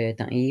they'd heard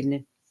that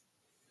evening.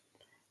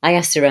 I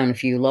asked around a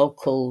few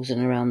locals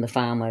and around the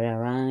farm where I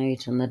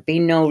ride, and there'd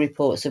been no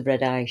reports of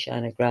red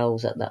eyeshine or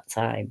growls at that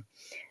time.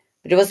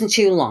 But it wasn't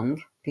too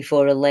long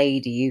before a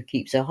lady who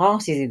keeps her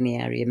horses in the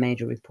area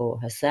made a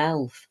report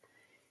herself.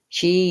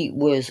 She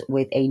was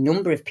with a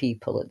number of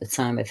people at the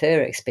time of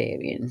her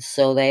experience,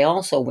 so they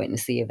also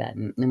witnessed the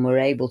event and were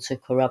able to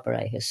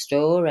corroborate her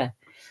story.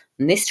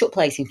 And this took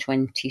place in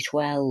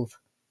 2012.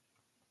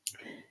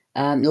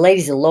 The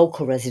lady's a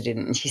local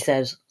resident, and she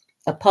says,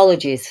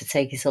 "Apologies for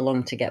taking so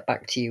long to get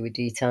back to you with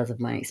details of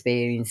my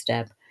experience,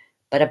 Deb,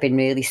 but I've been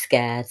really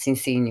scared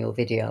since seeing your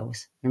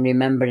videos and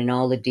remembering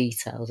all the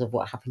details of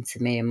what happened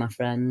to me and my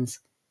friends.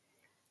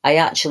 I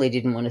actually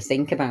didn't want to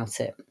think about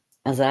it,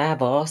 as I have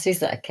horses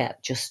that are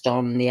kept just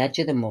on the edge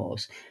of the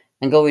moors,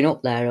 and going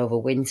up there over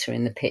winter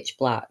in the pitch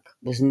black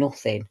was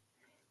nothing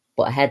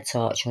but a head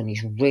torch on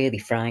is really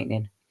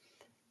frightening.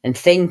 And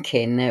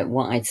thinking that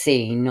what I'd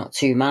seen not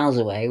 2 miles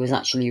away was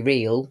actually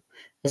real,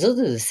 as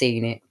others have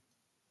seen it.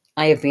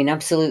 I have been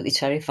absolutely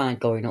terrified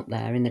going up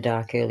there in the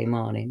dark early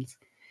mornings,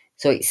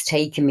 so it's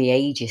taken me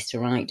ages to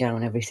write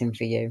down everything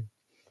for you.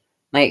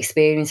 My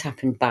experience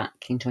happened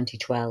back in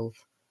 2012,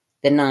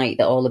 the night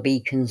that all the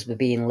beacons were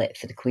being lit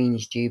for the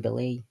Queen's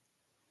Jubilee.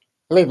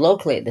 I lived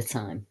locally at the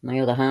time. My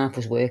other half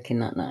was working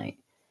that night,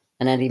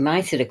 and I'd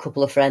invited a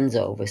couple of friends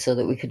over so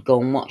that we could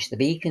go and watch the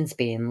beacons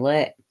being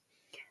lit.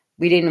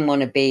 We didn't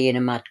want to be in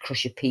a mad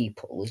crush of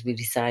people, as we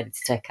decided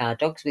to take our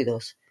dogs with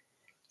us.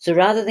 So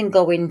rather than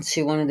go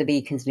into one of the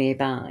beacons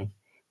nearby,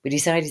 We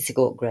decided to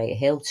go up Great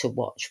Hill to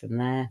watch from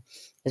there,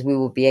 as we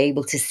would be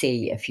able to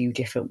see a few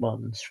different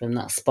ones from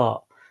that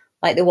spot,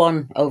 like the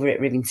one over at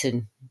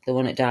Rivington, the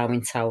one at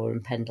Darwin Tower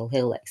and Pendle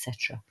Hill,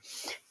 etc.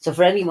 So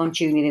for anyone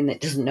tuning in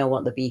that doesn't know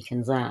what the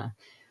beacons are,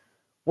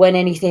 when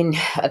anything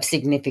of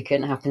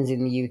significant happens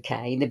in the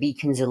UK, the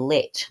beacons are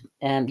lit,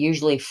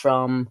 usually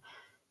from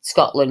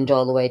Scotland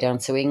all the way down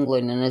to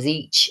England. And as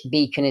each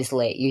beacon is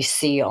lit, you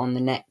see it on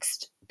the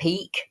next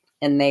peak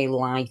and they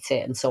light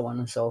it and so on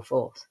and so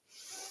forth.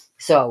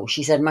 So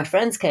she said, my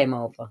friends came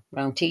over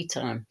around tea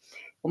time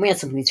and we had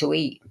something to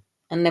eat.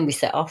 And then we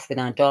set off with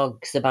our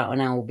dogs about an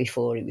hour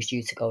before it was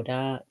due to go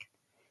dark.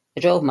 I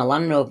drove my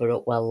Land Rover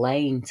up Well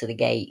Lane to the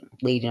gate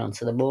leading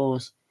onto the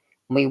moors,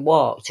 and we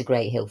walked to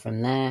Great Hill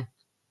from there.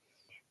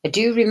 I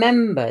do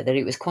remember that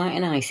it was quite a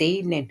nice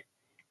evening,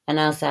 and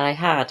as I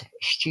had,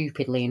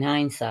 stupidly in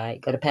hindsight,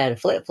 got a pair of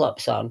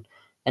flip-flops on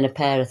and a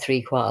pair of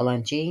three-quarter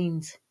length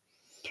jeans.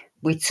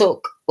 We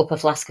took up a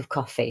flask of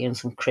coffee and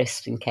some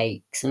crisps and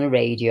cakes and a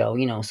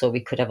radio, so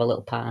we could have a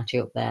little party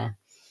up there.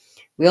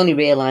 We only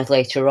realised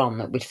later on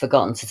that we'd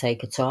forgotten to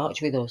take a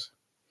torch with us.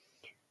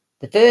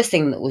 The first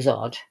thing that was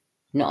odd,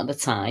 not at the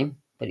time,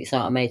 but it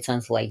sort of made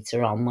sense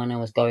later on when I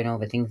was going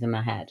over things in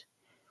my head,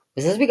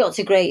 was as we got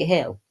to Great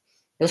Hill,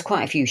 there was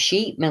quite a few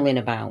sheep milling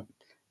about,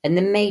 and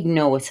they made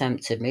no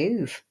attempt to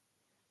move.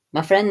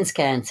 My friend's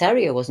cairn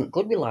terrier wasn't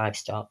good with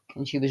livestock,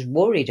 and she was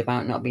worried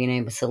about not being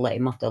able to let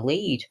him off the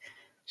lead.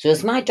 So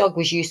as my dog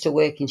was used to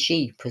working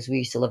sheep, as we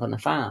used to live on the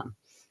farm,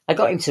 I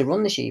got him to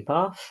run the sheep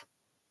off.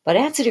 But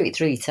I had to do it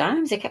 3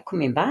 times. They kept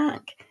coming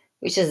back,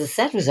 which, as I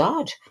said, was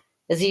odd,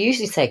 as they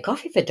usually take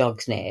off if a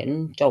dog's near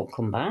and don't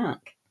come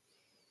back.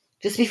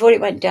 Just before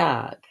it went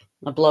dark,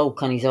 a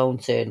bloke on his own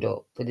turned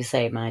up with the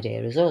same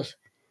idea as us.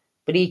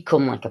 But he'd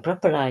come like a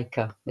proper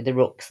hiker, with a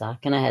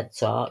rucksack and a head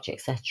torch,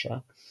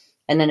 etc.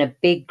 And then a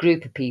big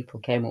group of people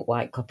came up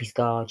White Coppice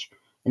Gorge,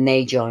 and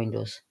they joined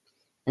us.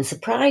 And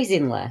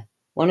surprisingly,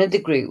 one of the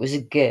group was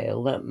a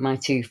girl that my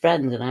 2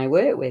 friends and I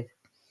worked with.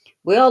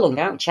 We all hung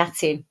out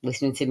chatting,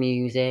 listening to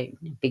music.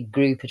 A big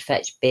group had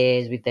fetched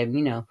beers with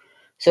them,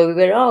 So we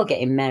were all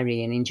getting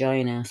merry and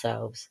enjoying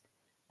ourselves.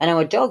 And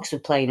our dogs were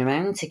playing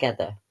around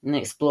together and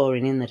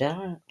exploring in the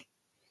dark.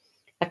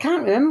 I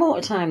can't remember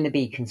what time the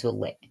beacons were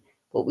lit,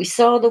 but we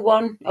saw the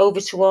one over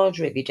towards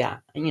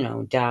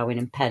Darwin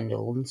and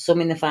Pendle, and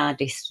some in the far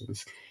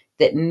distance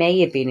that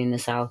may have been in the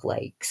South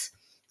Lakes.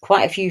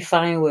 Quite a few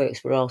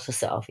fireworks were also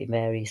set off in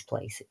various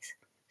places,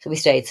 so we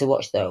stayed to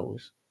watch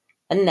those.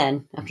 And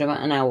then, after about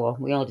an hour,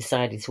 we all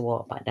decided to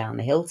walk back down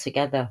the hill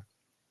together.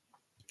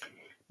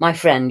 My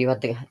friend, who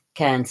had the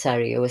cairn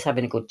terrier, was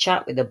having a good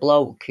chat with a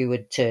bloke who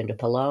had turned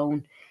up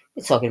alone.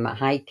 We were talking about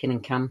hiking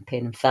and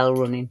camping and fell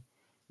running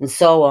and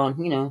so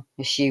on,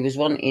 as she was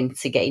wanting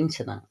to get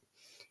into that.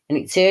 And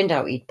it turned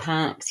out he'd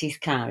parked his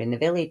car in the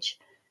village.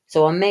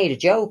 So I made a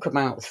joke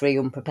about 3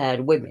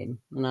 unprepared women,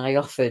 and I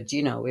offered,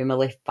 him a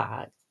lift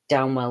back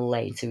down Well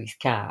Lane to his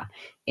car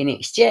in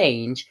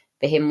exchange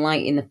for him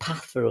lighting the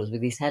path for us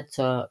with his head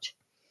torch.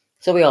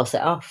 So we all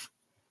set off.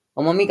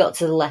 And when we got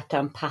to the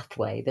left-hand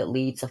pathway that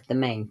leads off the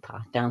main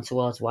path down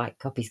towards White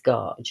Coppice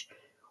Gorge,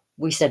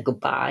 we said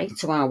goodbye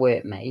to our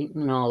workmate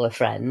and all her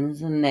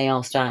friends, and they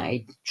all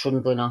started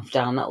trundling off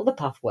down that other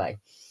pathway.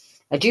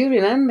 I do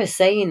remember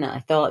saying that I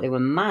thought they were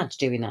mad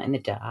doing that in the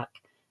dark,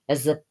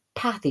 as the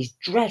path is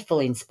dreadful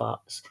in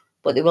spots,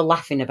 but they were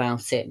laughing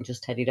about it and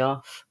just headed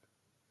off.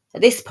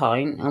 At this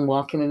point, I'm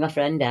walking with my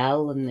friend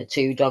Elle, and the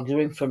 2 dogs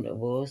were in front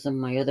of us,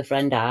 and my other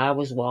friend R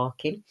was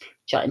walking,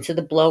 chatting to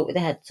the bloke with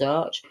the head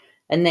torch,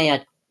 and they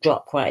had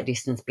dropped quite a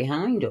distance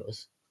behind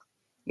us.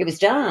 It was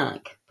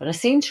dark, but I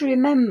seem to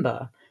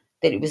remember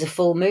that it was a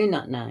full moon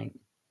that night.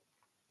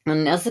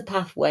 And as the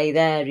pathway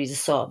there is a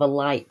sort of a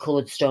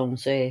light-coloured stone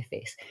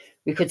surface,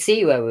 we could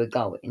see where we were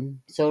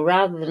going, so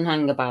rather than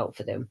hang about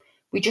for them,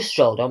 we just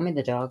strolled on with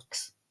the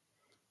dogs.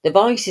 The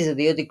voices of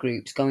the other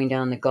groups going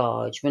down the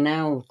gorge were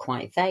now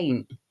quite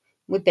faint.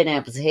 We'd been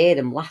able to hear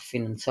them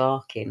laughing and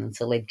talking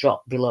until they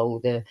dropped below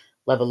the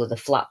level of the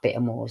flat bit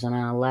of moors on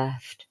our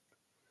left.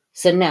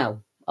 So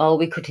now, all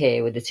we could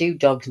hear were the 2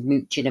 dogs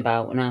mooching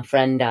about and our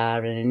friend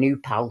R and a new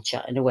pal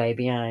chatting away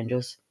behind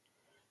us.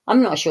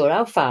 I'm not sure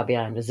how far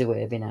behind us they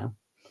were by now.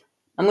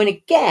 I'm going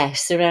to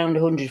guess around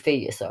 100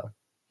 feet or so.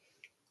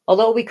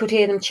 Although we could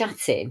hear them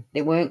chatting,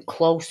 they weren't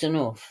close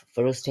enough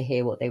for us to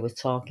hear what they were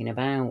talking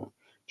about,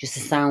 just the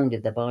sound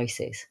of their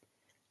voices.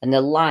 And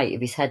the light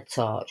of his head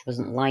torch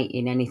wasn't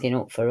lighting anything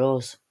up for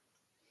us.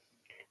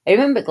 I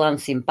remember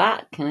glancing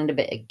back and had a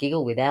bit of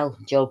giggle with Elle,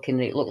 joking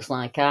that it looks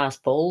like ours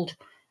pulled,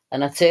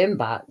 and I turned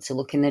back to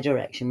look in the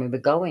direction we were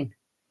going.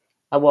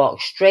 I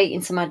walked straight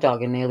into my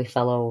dog and nearly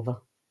fell over.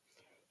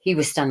 He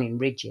was standing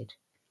rigid,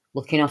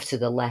 looking off to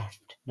the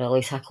left, and all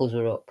his hackles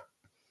were up.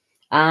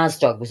 Ours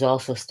dog was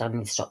also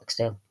standing stock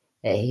still,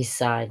 at his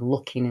side,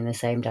 looking in the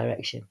same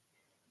direction.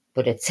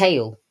 But her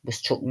tail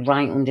was tucked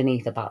right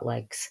underneath her back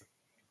legs.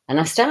 And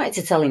I started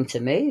to tell him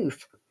to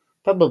move.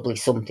 Probably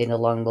something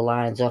along the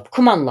lines of,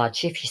 "Come on, lad,"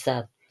 she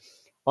said,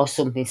 or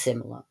something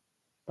similar,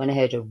 when I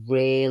heard a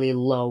really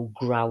low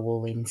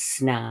growling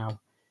snarl,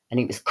 and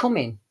it was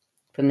coming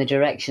from the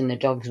direction the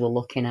dogs were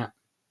looking at.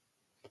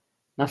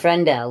 My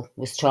friend Elle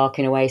was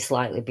talking away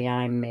slightly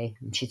behind me,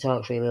 and she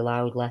talked really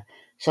loudly.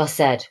 So I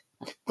said,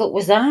 "What the fuck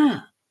was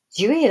that?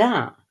 Did you hear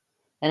that?"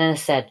 And then I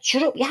said,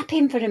 "Shut up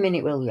yapping for a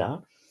minute, will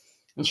you?"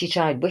 And she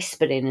tried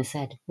whispering and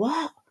said,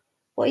 "What?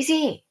 What is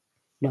it?"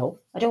 "No,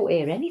 I don't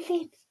hear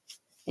anything."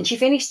 And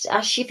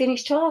as she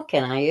finished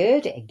talking, I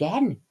heard it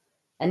again.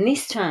 And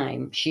this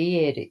time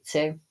she heard it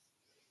too.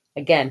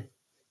 Again,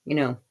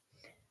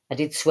 I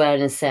did swear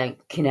and say,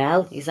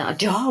 "Canal, is that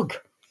a dog?"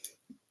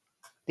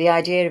 The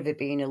idea of it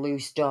being a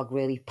loose dog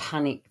really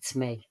panicked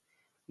me.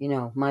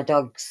 My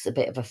dog's a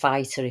bit of a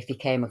fighter if he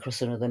came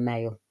across another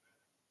male.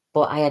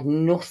 But I had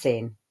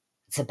nothing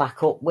to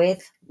back up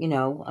with,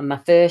 and my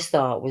first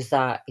thought was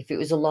that if it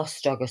was a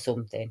lost dog or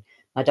something,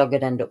 my dog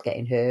would end up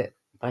getting hurt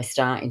by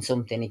starting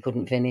something he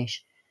couldn't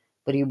finish.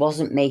 But he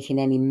wasn't making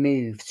any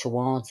move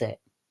towards it.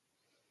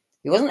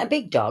 He wasn't a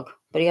big dog,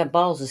 but he had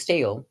balls of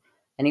steel,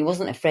 and he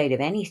wasn't afraid of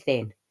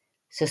anything.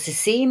 So to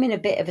see him in a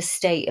bit of a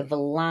state of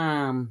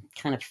alarm,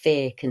 kind of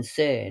fear,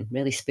 concern,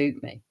 really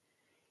spooked me.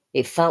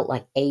 It felt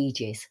like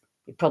ages.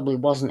 It probably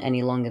wasn't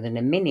any longer than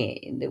a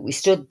minute that we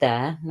stood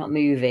there, not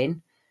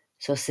moving.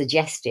 So I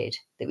suggested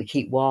that we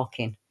keep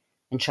walking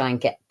and try and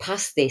get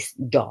past this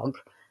dog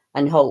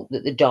and hope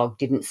that the dog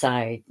didn't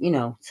decide,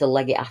 to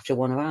leg it after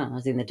one of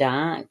ours in the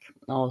dark,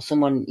 or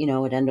someone,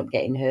 would end up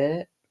getting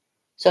hurt.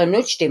 So I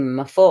nudged him with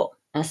my foot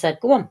and I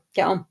said, "Go on,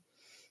 get on."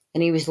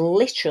 And he was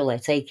literally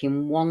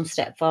taking one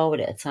step forward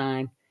at a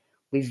time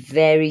with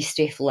very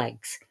stiff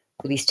legs,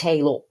 with his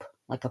tail up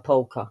like a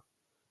poker,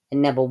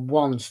 and never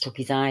once took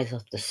his eyes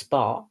off the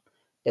spot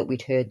that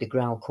we'd heard the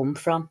growl come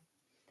from.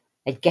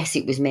 I guess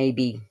it was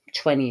maybe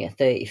 20 or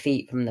 30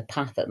 feet from the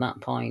path at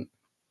that point.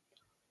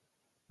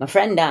 My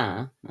friend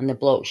R and the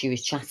bloke she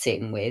was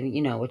chatting with,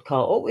 had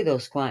caught up with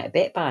us quite a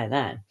bit by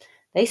then.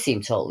 They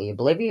seemed totally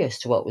oblivious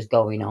to what was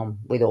going on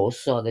with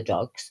us or the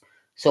dogs.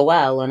 So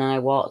Elle and I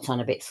walked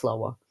on a bit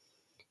slower.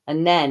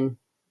 And then,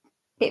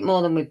 a bit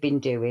more than we'd been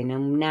doing,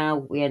 and now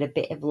we had a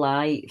bit of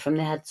light from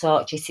the head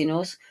torch hitting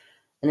us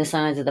and the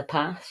sides of the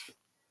path.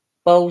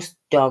 Both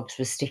dogs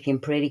were sticking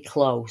pretty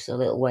close a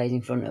little ways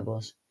in front of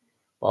us.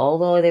 But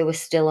although they were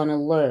still on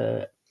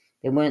alert,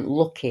 they weren't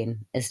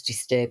looking as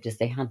disturbed as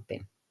they had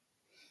been.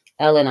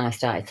 Elle and I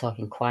started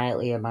talking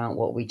quietly about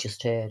what we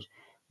just heard.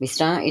 We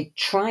started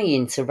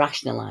trying to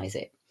rationalise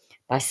it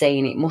by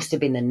saying it must have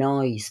been the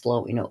noise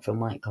floating up from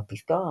White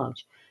Coppice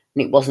Gorge,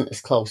 and it wasn't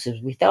as close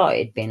as we thought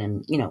it had been,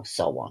 and,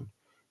 so on.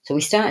 So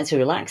we started to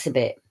relax a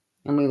bit,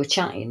 and we were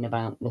chatting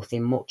about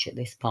nothing much at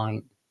this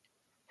point.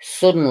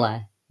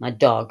 Suddenly, my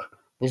dog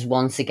was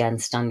once again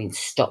standing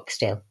stock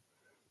still,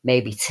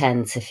 maybe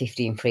 10 to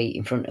 15 feet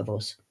in front of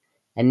us,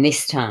 and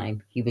this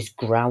time he was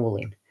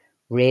growling,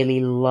 really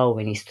low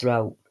in his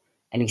throat,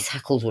 and his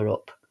hackles were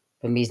up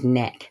from his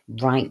neck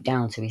right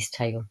down to his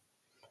tail.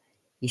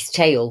 His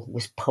tail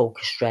was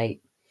poker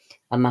straight,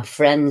 and my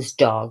friend's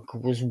dog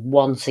was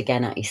once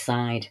again at his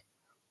side,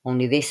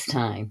 only this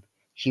time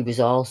she was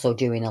also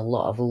doing a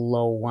lot of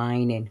low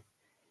whining.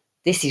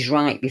 This is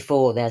right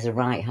before there's a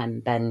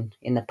right-hand bend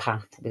in the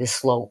path with a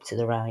slope to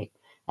the right,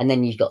 and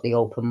then you've got the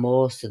open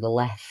moors to the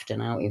left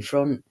and out in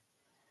front.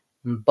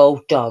 And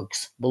both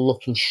dogs were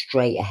looking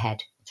straight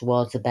ahead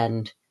towards the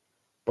bend,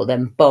 but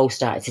then both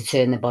started to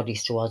turn their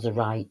bodies towards the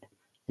right,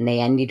 and they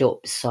ended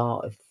up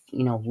sort of,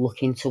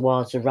 looking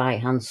towards the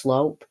right-hand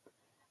slope,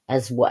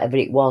 as whatever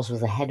it was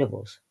ahead of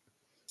us.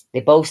 They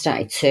both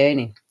started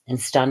turning and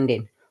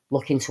standing,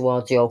 looking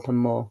towards the open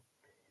moor,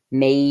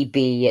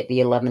 maybe at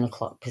the 11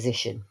 o'clock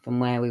position from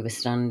where we were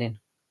standing.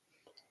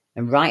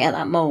 And right at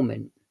that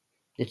moment,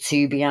 the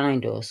two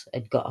behind us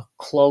had got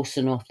close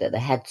enough that the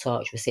head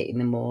torch was hitting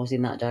the moors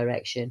in that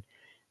direction,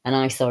 and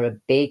I saw a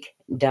big,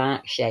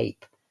 dark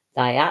shape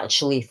that I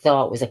actually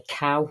thought was a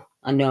cow.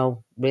 I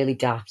know, really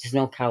daft, there's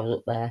no cows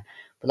up there,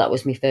 but that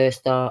was my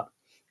first thought.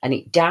 And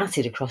it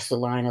darted across the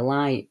line of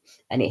light,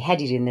 and it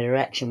headed in the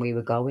direction we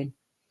were going.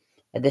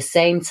 At the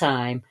same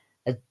time,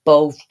 as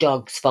both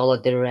dogs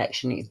followed the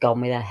direction it's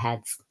gone with their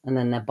heads and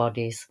then their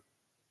bodies.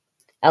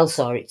 Elle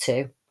saw it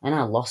too, and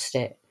I lost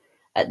it.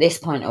 At this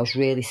point, I was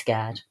really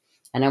scared,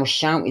 and I was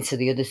shouting to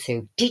the other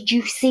two, "Did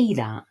you see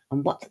that?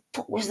 And what the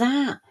fuck was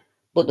that?"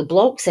 But the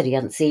bloke said he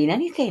hadn't seen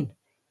anything.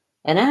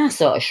 And I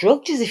sort of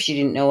shrugged as if she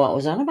didn't know what I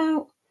was on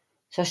about.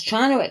 So I was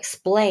trying to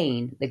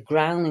explain the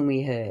growling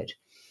we heard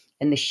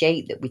and the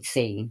shape that we'd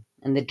seen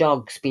and the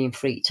dogs being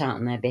freaked out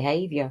in their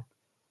behaviour.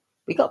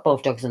 We got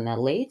both dogs on their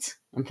leads,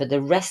 and for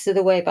the rest of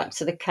the way back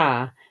to the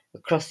car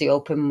across the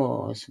open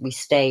moors, we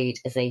stayed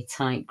as a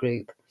tight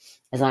group,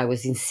 as I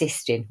was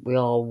insisting we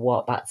all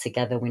walk back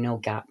together with no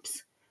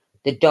gaps.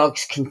 The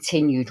dogs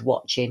continued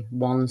watching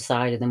one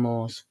side of the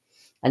moors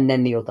and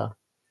then the other,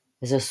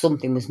 as though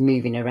something was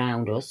moving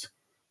around us,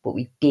 but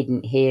we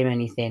didn't hear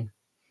anything.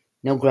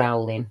 No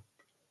growling,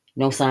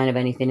 no sign of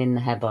anything in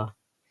the heather,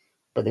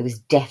 but there was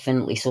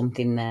definitely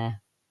something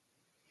there.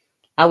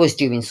 I was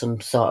doing some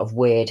sort of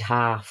weird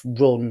half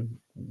run,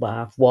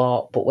 half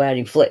walk, but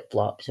wearing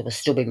flip-flops. I was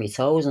stubbing my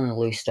toes on the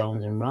loose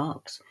stones and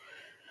rocks.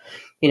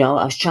 I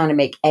was trying to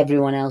make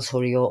everyone else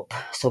hurry up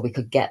so we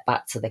could get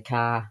back to the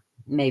car,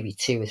 maybe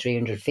 200 or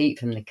 300 feet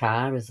from the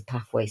car as the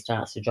pathway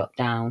starts to drop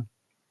down.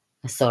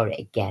 I saw it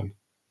again,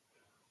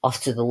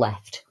 off to the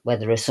left, where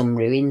there are some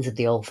ruins of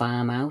the old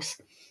farmhouse.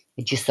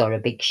 I just saw a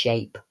big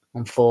shape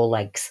on 4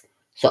 legs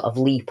sort of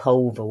leap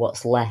over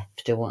what's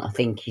left of what I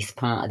think is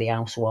part of the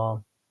house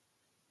wall.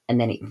 And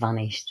then it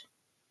vanished.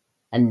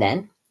 And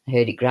then I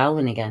heard it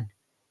growling again,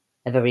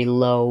 a very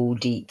low,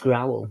 deep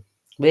growl,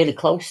 really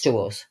close to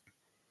us.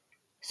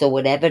 So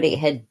whatever it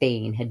had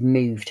been had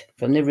moved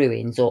from the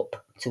ruins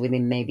up to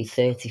within maybe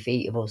 30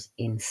 feet of us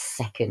in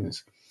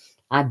seconds.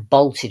 I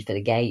bolted for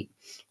the gate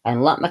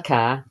and locked my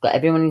car, got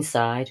everyone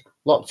inside,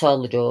 locked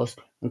all the doors,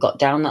 and got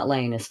down that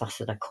lane as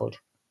fast as I could.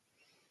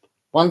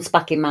 Once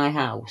back in my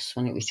house,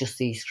 when it was just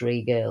these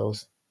 3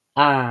 girls,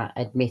 I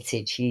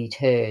admitted she'd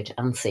heard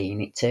and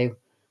seen it too,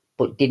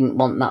 but didn't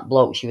want that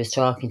bloke she was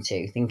talking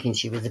to thinking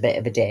she was a bit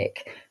of a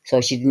dick, so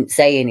she didn't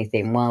say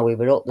anything while we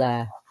were up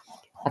there.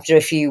 After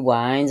a few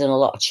wines and a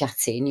lot of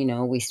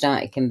chatting, we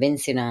started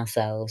convincing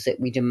ourselves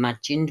that we'd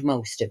imagined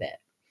most of it,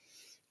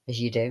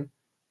 as you do.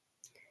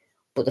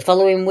 But the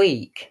following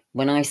week,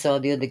 when I saw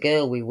the other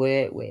girl we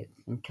worked with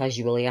and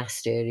casually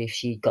asked her if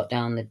she'd got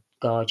down the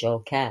gorge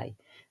okay,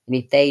 and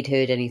if they'd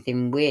heard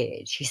anything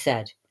weird, she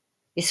said,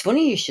 "It's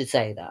funny you should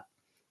say that,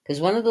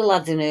 because one of the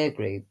lads in her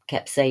group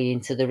kept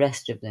saying to the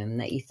rest of them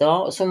that he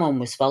thought someone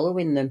was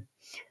following them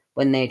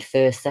when they'd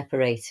first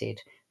separated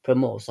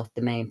from us off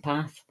the main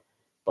path.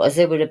 But as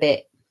they were a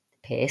bit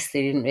pissed,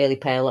 they didn't really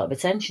pay a lot of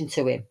attention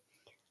to him.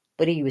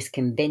 But he was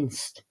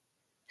convinced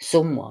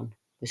someone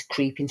was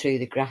creeping through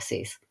the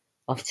grasses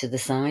off to the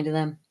side of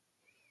them.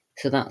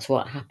 So that's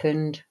what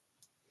happened."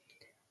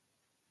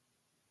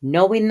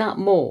 Knowing that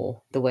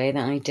more the way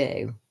that I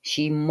do,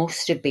 she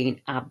must have been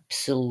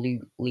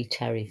absolutely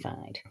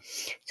terrified.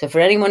 So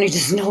for anyone who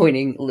doesn't know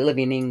live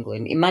in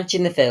England,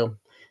 imagine the film,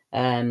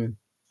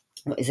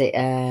 what is it,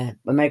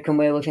 American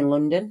Werewolf in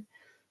London,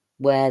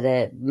 where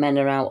the men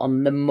are out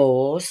on the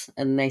moors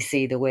and they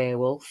see the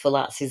werewolf. Well,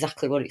 that's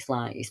exactly what it's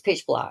like. It's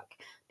pitch black.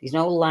 There's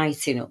no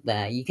lighting up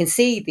there. You can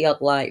see the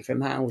odd light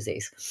from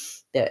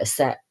houses that are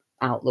set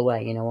out the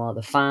way, or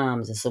the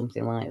farms or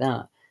something like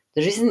that.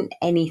 There isn't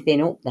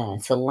anything up there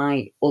to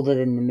light other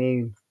than the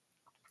moon.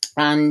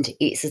 And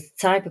it's a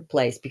type of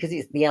place, because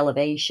it's the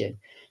elevation,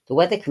 the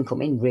weather can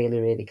come in really,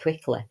 really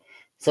quickly.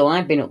 So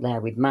I've been up there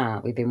with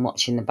Mark. We've been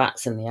watching the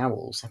bats and the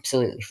owls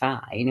absolutely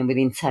fine. And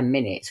within 10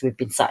 minutes, we've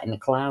been sat in a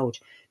cloud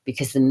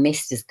because the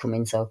mist has come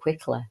in so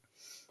quickly.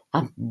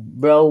 I've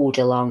rode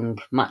along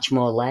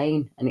Matchmore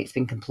Lane and it's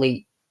been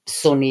complete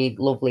sunny,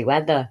 lovely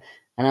weather.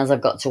 And as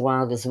I've got to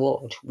Wilder's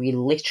Wood, we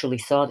literally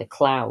saw the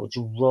clouds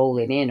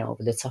rolling in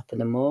over the top of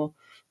the moor.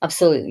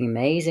 Absolutely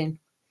amazing.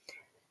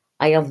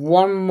 I have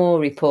one more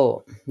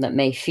report that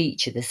may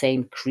feature the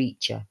same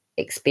creature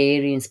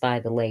experienced by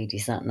the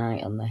ladies that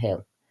night on the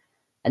hill.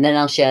 And then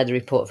I'll share the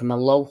report from a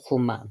local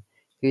man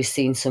who's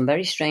seen some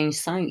very strange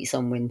sights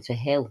on Winter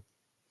Hill.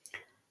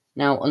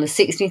 Now, on the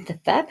 16th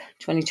of Feb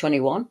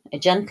 2021, a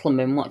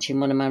gentleman watching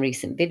one of my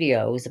recent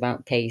videos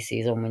about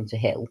cases on Winter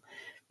Hill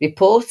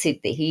reported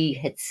that he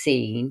had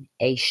seen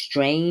a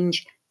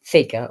strange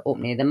figure up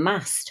near the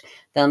mast.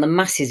 Now, the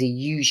mast is a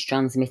huge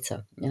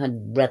transmitter. It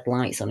had red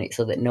lights on it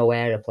so that no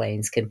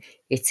aeroplanes can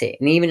hit it.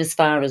 And even as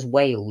far as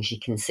Wales, you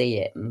can see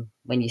it. And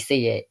when you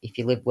see it, if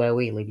you live where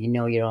we live, you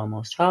know you're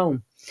almost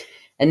home.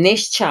 And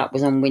this chap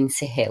was on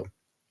Winter Hill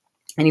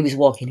and he was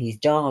walking his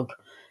dog.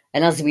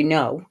 And as we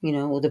know,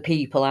 other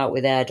people out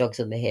with their dogs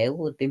on the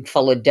hill had been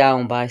followed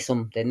down by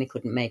something they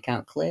couldn't make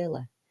out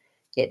clearly.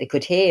 Yet they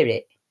could hear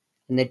it,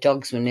 and the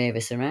dogs were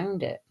nervous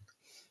around it.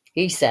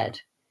 He said,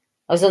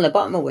 "I was on the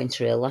bottom of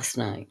Winter Hill last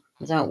night.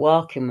 I was out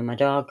walking with my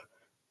dog,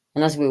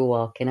 and as we were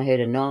walking, I heard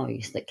a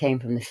noise that came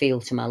from the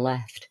field to my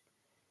left.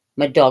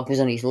 My dog was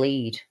on his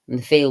lead, and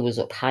the field was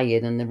up higher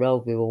than the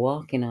road we were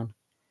walking on.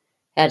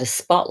 I had a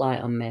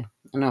spotlight on me,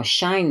 and I was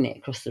shining it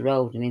across the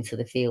road and into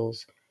the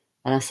fields,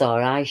 and I saw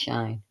her eye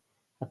shine,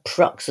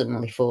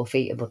 approximately 4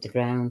 feet above the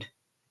ground.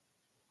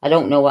 I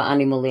don't know what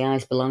animal the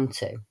eyes belonged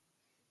to,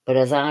 but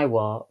as I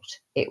walked,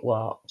 it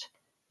walked,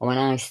 and when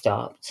I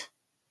stopped,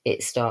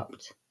 it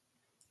stopped.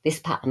 This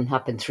pattern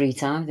happened 3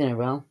 times in a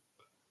row.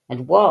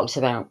 I'd walked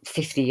about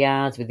 50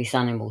 yards with this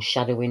animal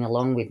shadowing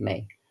along with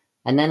me,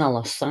 and then I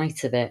lost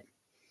sight of it.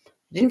 I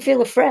didn't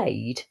feel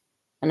afraid,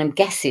 and I'm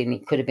guessing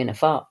it could have been a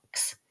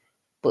fox,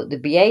 but the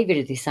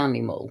behaviour of this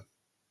animal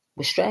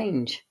was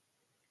strange.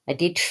 I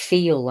did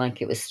feel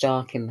like it was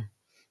stalking me,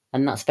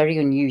 and that's very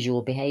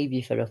unusual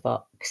behaviour for a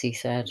fox," he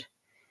said.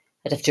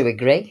 I'd have to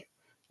agree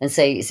and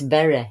say it's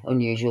very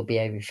unusual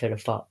behaviour for a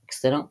fox.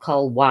 They're not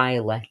called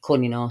wily,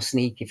 cunning or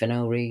sneaky for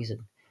no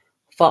reason.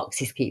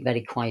 Foxes keep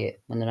very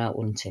quiet when they're out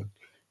hunting,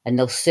 and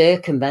they'll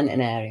circumvent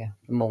an area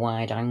from a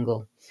wide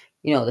angle.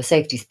 The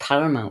safety's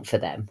paramount for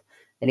them,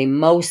 and in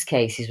most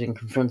cases when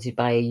confronted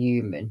by a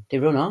human, they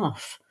run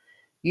off.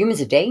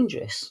 Humans are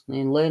dangerous, and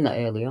they learn that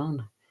early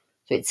on.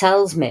 So it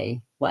tells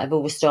me whatever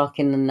was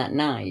stalking them that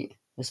night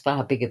was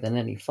far bigger than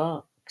any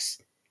fox.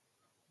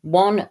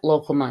 One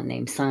local man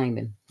named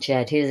Simon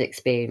shared his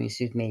experience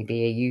with me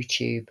via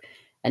YouTube,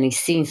 and he's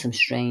seen some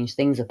strange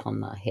things up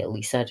on that hill.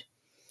 He said,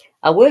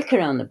 I work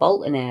around the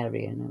Bolton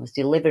area, and I was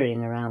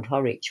delivering around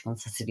Horwich one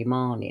Saturday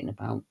morning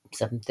about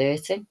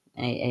 7:30,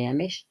 8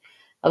 a.m.ish.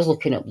 I was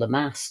looking up the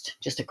mast,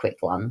 just a quick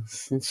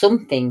glance, and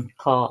something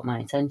caught my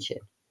attention.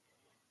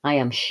 I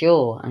am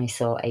sure I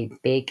saw a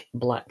big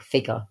black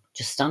figure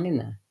just standing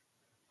there.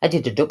 I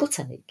did a double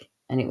take,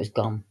 and it was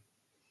gone.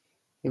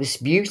 It was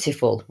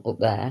beautiful up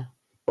there,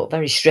 but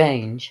very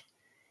strange.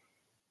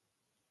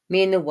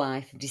 Me and the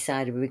wife have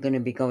decided we're going to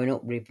be going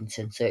up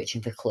Ribbenton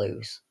searching for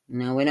clues.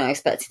 Now, we're not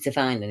expecting to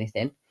find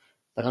anything,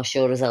 but I'll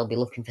sure as hell be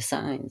looking for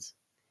signs.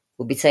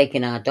 We'll be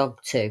taking our dog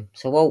too,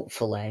 so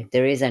hopefully if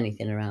there is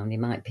anything around, he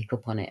might pick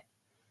up on it.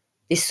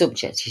 This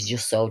subject is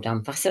just so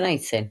damn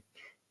fascinating,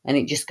 and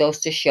it just goes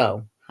to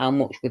show how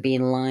much we're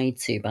being lied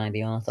to by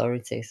the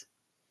authorities.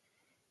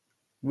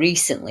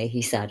 Recently,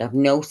 he said, I've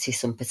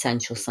noticed some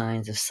potential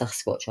signs of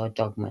Sasquatch or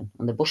dogman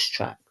on the bush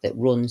track that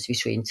runs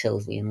between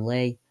Tilsley and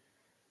Lee.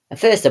 At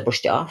first I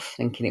brushed it off,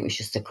 thinking it was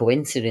just a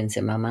coincidence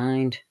in my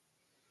mind.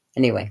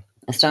 Anyway,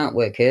 I start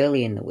work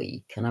early in the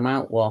week, and I'm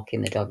out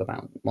walking the dog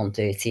about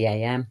 1:30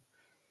 a.m.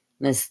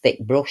 There's thick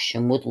brush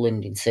and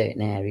woodland in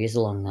certain areas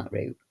along that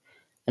route.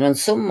 And on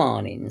some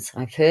mornings,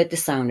 I've heard the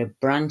sound of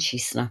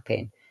branches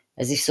snapping,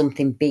 as if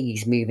something big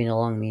is moving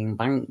along the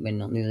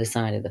embankment on the other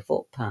side of the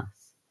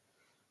footpath.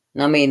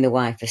 Now, me and the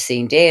wife have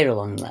seen deer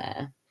along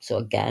there, so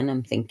again,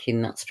 I'm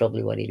thinking that's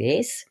probably what it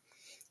is.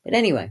 But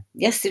anyway,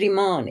 yesterday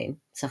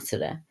morning,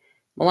 Saturday,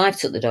 my wife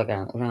took the dog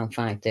out around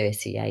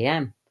 5:30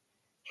 a.m.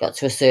 She got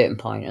to a certain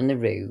point on the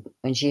route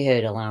when she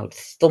heard a loud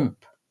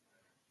thump.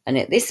 And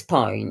at this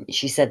point,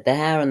 she said the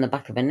hair on the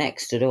back of her neck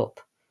stood up,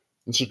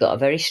 and she got a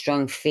very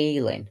strong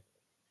feeling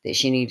that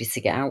she needed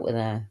to get out of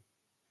there.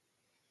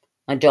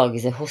 My dog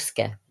is a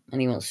husky,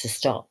 and he wants to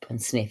stop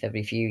and sniff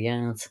every few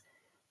yards.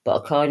 But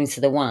according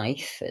to the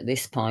wife, at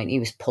this point, he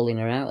was pulling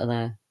her out of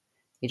there.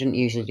 He doesn't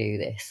usually do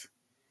this.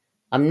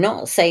 I'm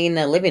not saying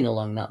they're living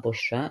along that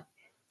bush track,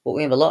 but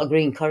we have a lot of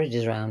green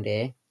corridors around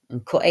here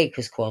and cut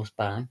acres close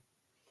by.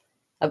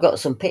 I've got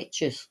some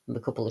pictures of a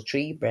couple of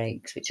tree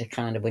breaks, which are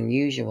kind of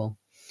unusual.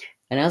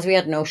 And as we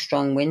had no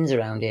strong winds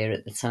around here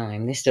at the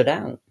time, they stood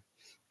out.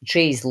 The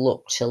trees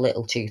looked a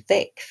little too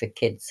thick for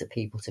kids or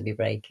people to be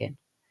breaking.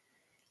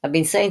 I've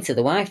been saying to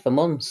the wife for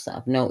months that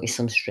I've noticed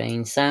some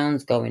strange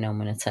sounds going on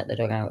when I take the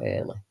dog out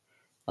early.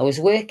 I was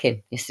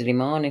working yesterday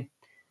morning,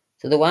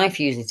 so the wife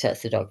usually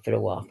takes the dog for a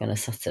walk on a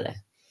Saturday.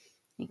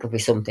 It could be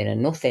something or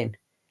nothing,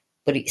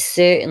 but it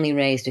certainly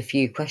raised a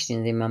few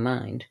questions in my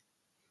mind.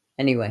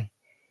 Anyway,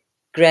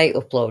 great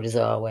upload as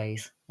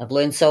always. I've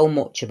learned so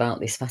much about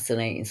this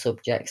fascinating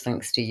subject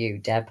thanks to you,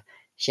 Deb,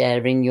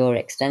 sharing your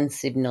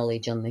extensive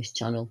knowledge on this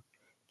channel.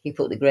 Keep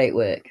up the great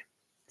work.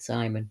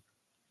 Simon.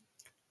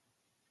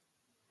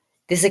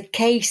 There's a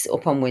case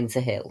up on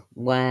Winter Hill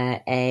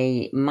where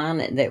a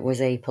man that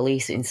was a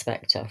police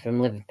inspector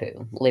from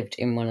Liverpool lived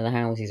in one of the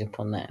houses up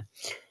on there.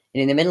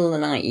 And in the middle of the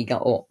night, he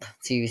got up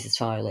to use the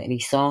toilet and he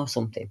saw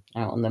something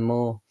out on the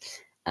moor.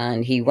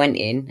 And he went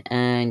in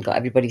and got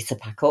everybody to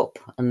pack up,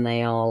 and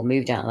they all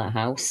moved out of that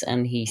house,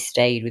 and he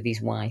stayed with his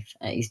wife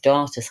at his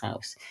daughter's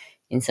house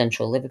in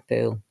central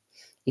Liverpool.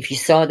 If you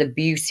saw the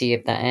beauty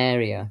of that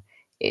area,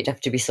 it'd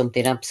have to be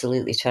something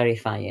absolutely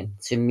terrifying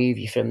to move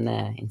you from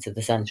there into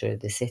the centre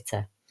of the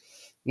city,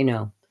 you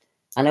know.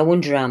 And I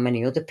wonder how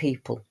many other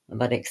people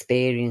have had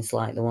experience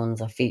like the ones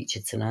I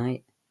featured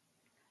tonight.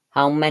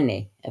 How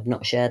many have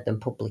not shared them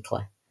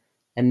publicly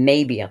and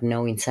maybe have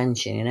no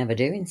intention in ever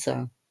doing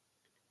so?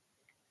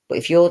 But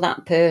if you're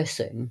that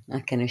person, I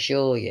can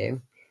assure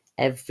you,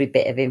 every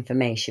bit of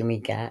information we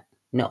get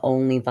not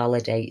only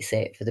validates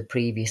it for the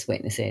previous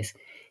witnesses,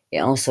 it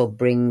also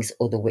brings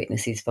other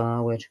witnesses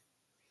forward.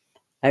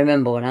 I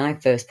remember when I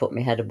first put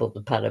my head above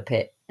the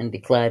parapet and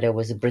declared I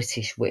was a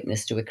British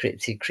witness to a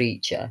cryptid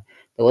creature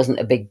that wasn't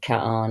a big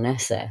cat or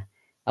Nessie,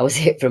 I was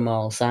hit from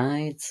all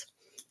sides,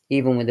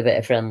 even with a bit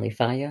of friendly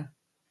fire.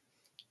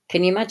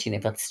 Can you imagine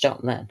if I'd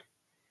stopped then?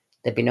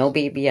 There'd be no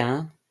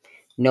BBR,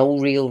 no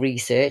real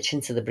research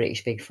into the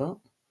British Bigfoot.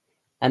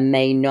 I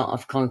may not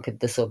have conquered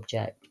the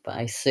subject, but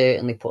I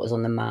certainly put us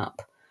on the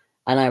map,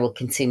 and I will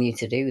continue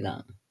to do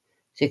that.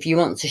 So if you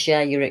want to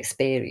share your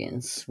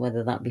experience,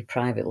 whether that be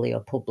privately or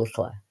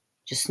publicly,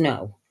 just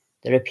know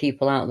there are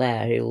people out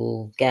there who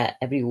will get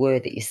every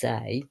word that you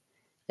say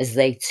as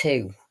they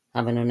too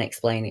have an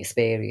unexplained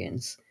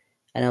experience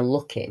and are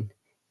looking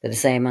for the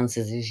same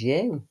answers as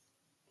you.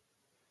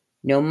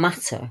 No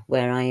matter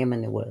where I am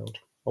in the world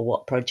or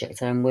what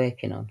project I'm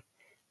working on,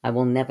 I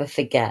will never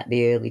forget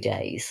the early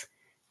days,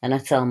 and I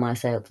tell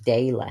myself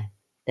daily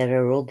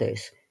there are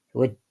others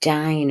who are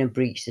dying to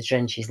breach the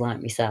trenches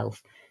like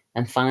myself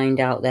and find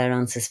out their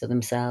answers for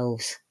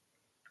themselves,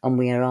 and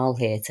we are all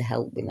here to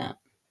help with that.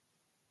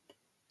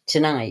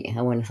 Tonight,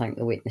 I want to thank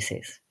the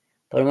witnesses,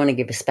 but I want to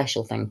give a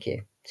special thank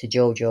you to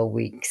Jojo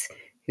Weeks,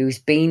 who's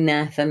been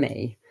there for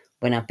me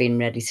when I've been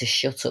ready to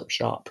shut up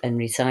shop and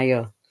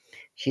retire.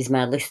 She's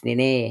my listening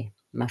ear,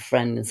 my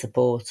friend and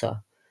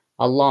supporter,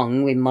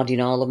 along with modding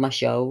all of my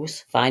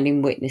shows,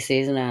 finding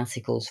witnesses and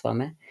articles for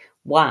me,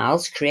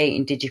 whilst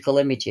creating digital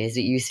images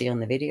that you see on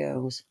the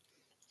videos.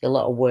 It's a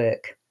lot of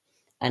work,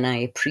 and I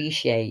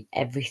appreciate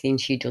everything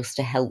she does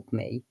to help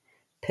me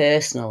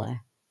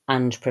personally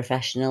and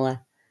professionally,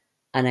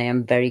 and I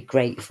am very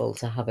grateful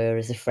to have her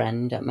as a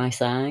friend at my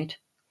side.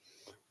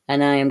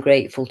 And I am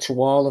grateful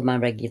to all of my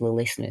regular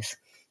listeners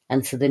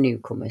and to the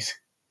newcomers.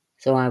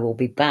 So I will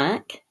be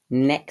back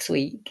next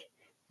week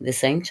at the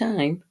same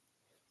time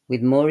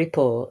with more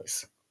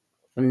reports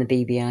from the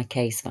BBR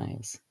case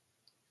files.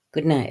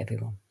 Good night,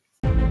 everyone.